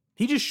 period.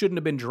 He just shouldn't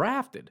have been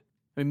drafted.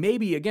 I mean,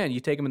 maybe, again, you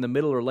take him in the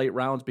middle or late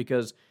rounds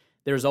because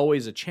there's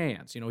always a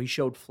chance. He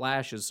showed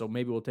flashes, so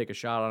maybe we'll take a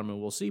shot on him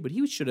and we'll see. But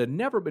he should have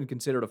never been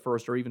considered a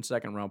first or even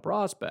second round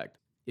prospect.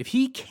 If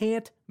he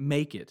can't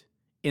make it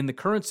in the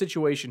current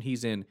situation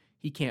he's in,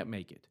 he can't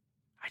make it.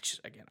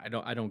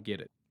 I don't get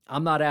it.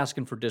 I'm not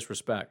asking for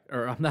disrespect,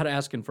 or I'm not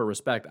asking for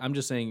respect. I'm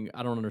just saying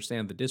I don't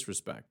understand the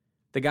disrespect.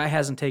 The guy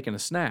hasn't taken a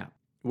snap.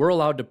 We're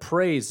allowed to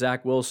praise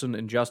Zach Wilson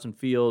and Justin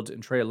Fields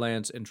and Trey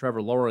Lance and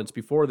Trevor Lawrence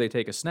before they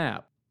take a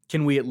snap.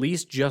 Can we at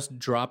least just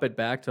drop it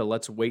back to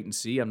let's wait and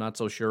see? I'm not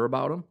so sure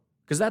about him.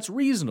 Because that's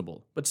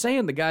reasonable. But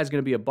saying the guy's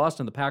going to be a bust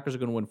and the Packers are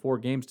going to win 4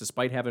 games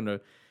despite having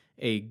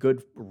a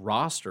good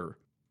roster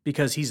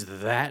because he's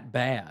that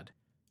bad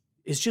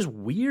is just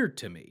weird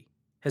to me.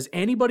 Has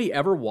anybody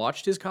ever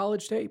watched his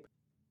college tape?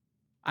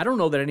 I don't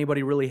know that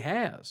anybody really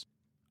has.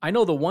 I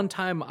know the one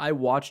time I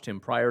watched him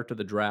prior to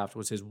the draft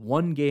was his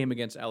one game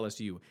against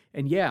LSU.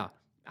 And yeah,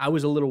 I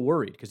was a little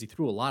worried because he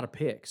threw a lot of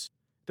picks.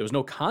 There was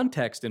no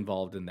context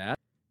involved in that.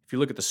 If you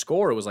look at the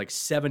score, it was like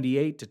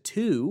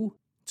 78-2.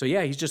 So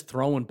yeah, he's just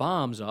throwing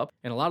bombs up.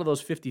 And a lot of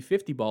those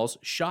 50-50 balls,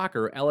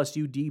 shocker,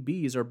 LSU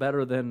DBs are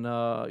better than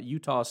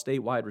Utah State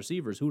wide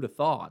receivers. Who'd have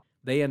thought?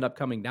 They end up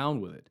coming down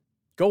with it.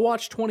 Go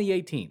watch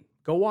 2018.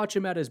 Go watch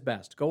him at his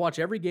best. Go watch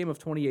every game of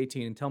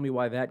 2018 and tell me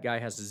why that guy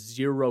has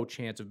zero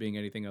chance of being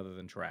anything other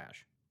than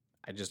trash.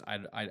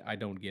 I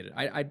don't get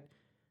it.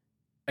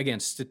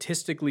 Again,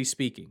 statistically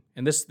speaking,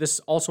 and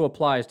this also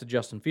applies to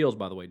Justin Fields,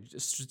 by the way.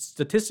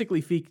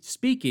 Statistically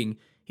speaking,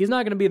 he's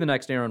not going to be the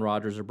next Aaron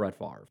Rodgers or Brett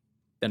Favre.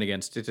 Then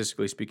again,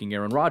 statistically speaking,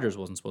 Aaron Rodgers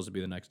wasn't supposed to be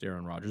the next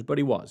Aaron Rodgers, but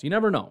he was. You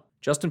never know.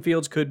 Justin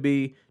Fields could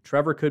be,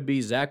 Trevor could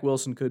be, Zach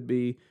Wilson could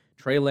be,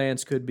 Trey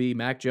Lance could be,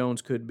 Mac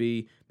Jones could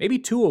be, maybe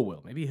Tua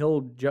will. Maybe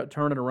he'll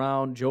turn it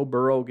around. Joe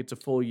Burrow gets a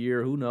full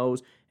year. Who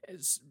knows?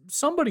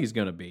 Somebody's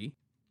going to be,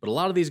 but a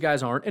lot of these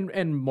guys aren't,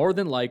 and more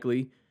than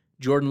likely,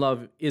 Jordan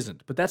Love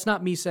isn't. But that's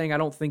not me saying I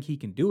don't think he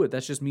can do it.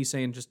 That's just me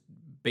saying just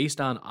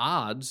based on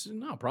odds,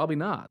 no, probably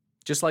not.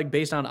 Just like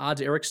based on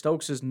odds, Eric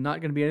Stokes is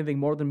not going to be anything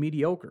more than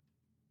mediocre.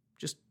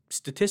 Just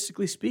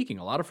statistically speaking,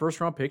 a lot of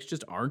first-round picks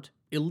just aren't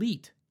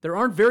elite. There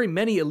aren't very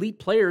many elite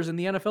players in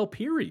the NFL,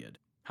 period.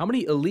 How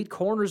many elite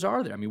corners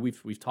are there? I mean,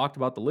 we've talked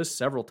about the list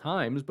several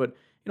times, but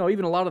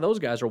even a lot of those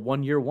guys are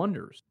one-year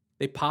wonders.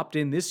 They popped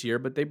in this year,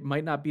 but they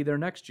might not be there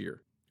next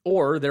year.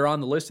 Or they're on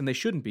the list and they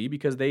shouldn't be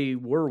because they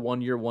were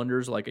one-year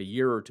wonders like a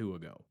year or two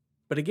ago.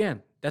 But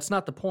again, that's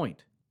not the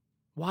point.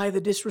 Why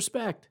the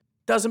disrespect?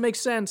 Doesn't make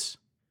sense.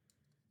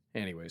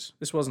 Anyways,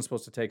 this wasn't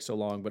supposed to take so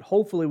long, but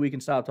hopefully we can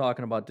stop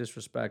talking about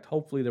disrespect.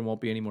 Hopefully there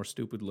won't be any more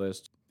stupid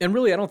lists. And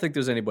really, I don't think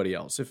there's anybody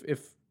else.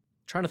 If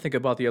trying to think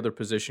about the other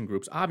position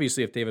groups,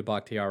 obviously if David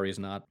Bakhtiari is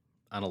not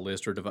on a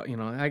list, or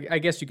I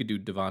guess you could do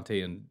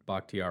Devontae and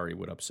Bakhtiari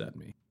would upset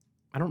me.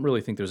 I don't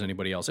really think there's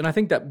anybody else. And I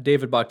think that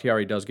David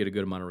Bakhtiari does get a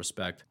good amount of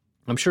respect.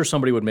 I'm sure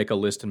somebody would make a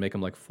list and make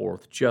him like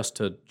 4th just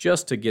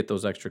to get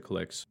those extra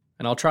clicks.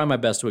 And I'll try my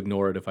best to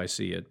ignore it if I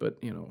see it, but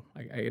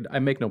I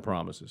make no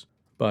promises.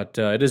 But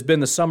it has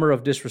been the summer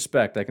of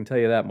disrespect, I can tell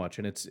you that much,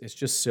 and it's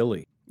just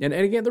silly. And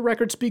again, the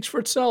record speaks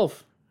for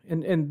itself.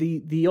 And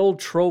the old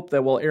trope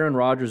that, well, Aaron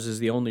Rodgers is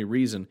the only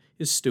reason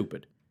is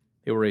stupid.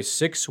 They were a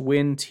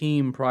 6-win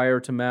team prior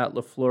to Matt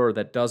LaFleur.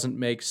 That doesn't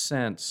make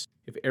sense.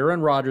 If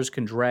Aaron Rodgers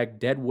can drag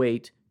dead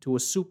weight to a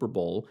Super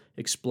Bowl,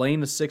 explain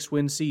the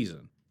 6-win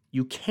season.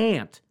 You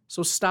can't.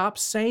 So stop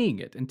saying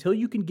it until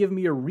you can give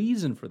me a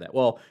reason for that.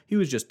 Well, he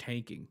was just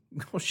tanking.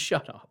 Oh,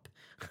 shut up.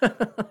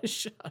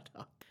 Shut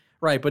up.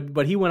 Right,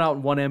 but he went out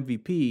and won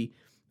MVP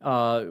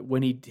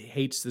when he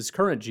hates this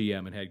current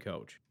GM and head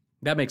coach.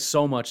 That makes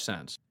so much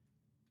sense.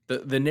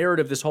 The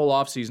narrative this whole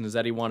offseason is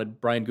that he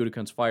wanted Brian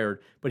Gutekunst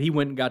fired, but he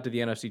went and got to the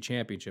NFC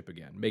Championship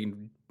again,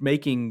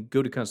 making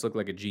Gutekunst look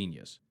like a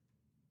genius.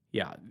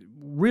 Yeah,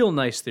 real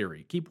nice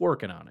theory. Keep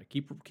working on it.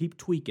 Keep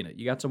tweaking it.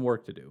 You got some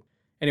work to do.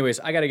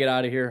 Anyways, I got to get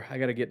out of here. I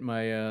got to get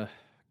my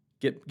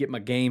get my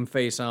game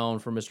face on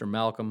for Mr.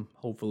 Malcolm,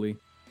 hopefully.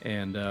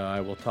 And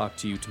I will talk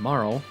to you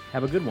tomorrow.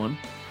 Have a good one.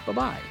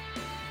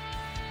 Bye-bye.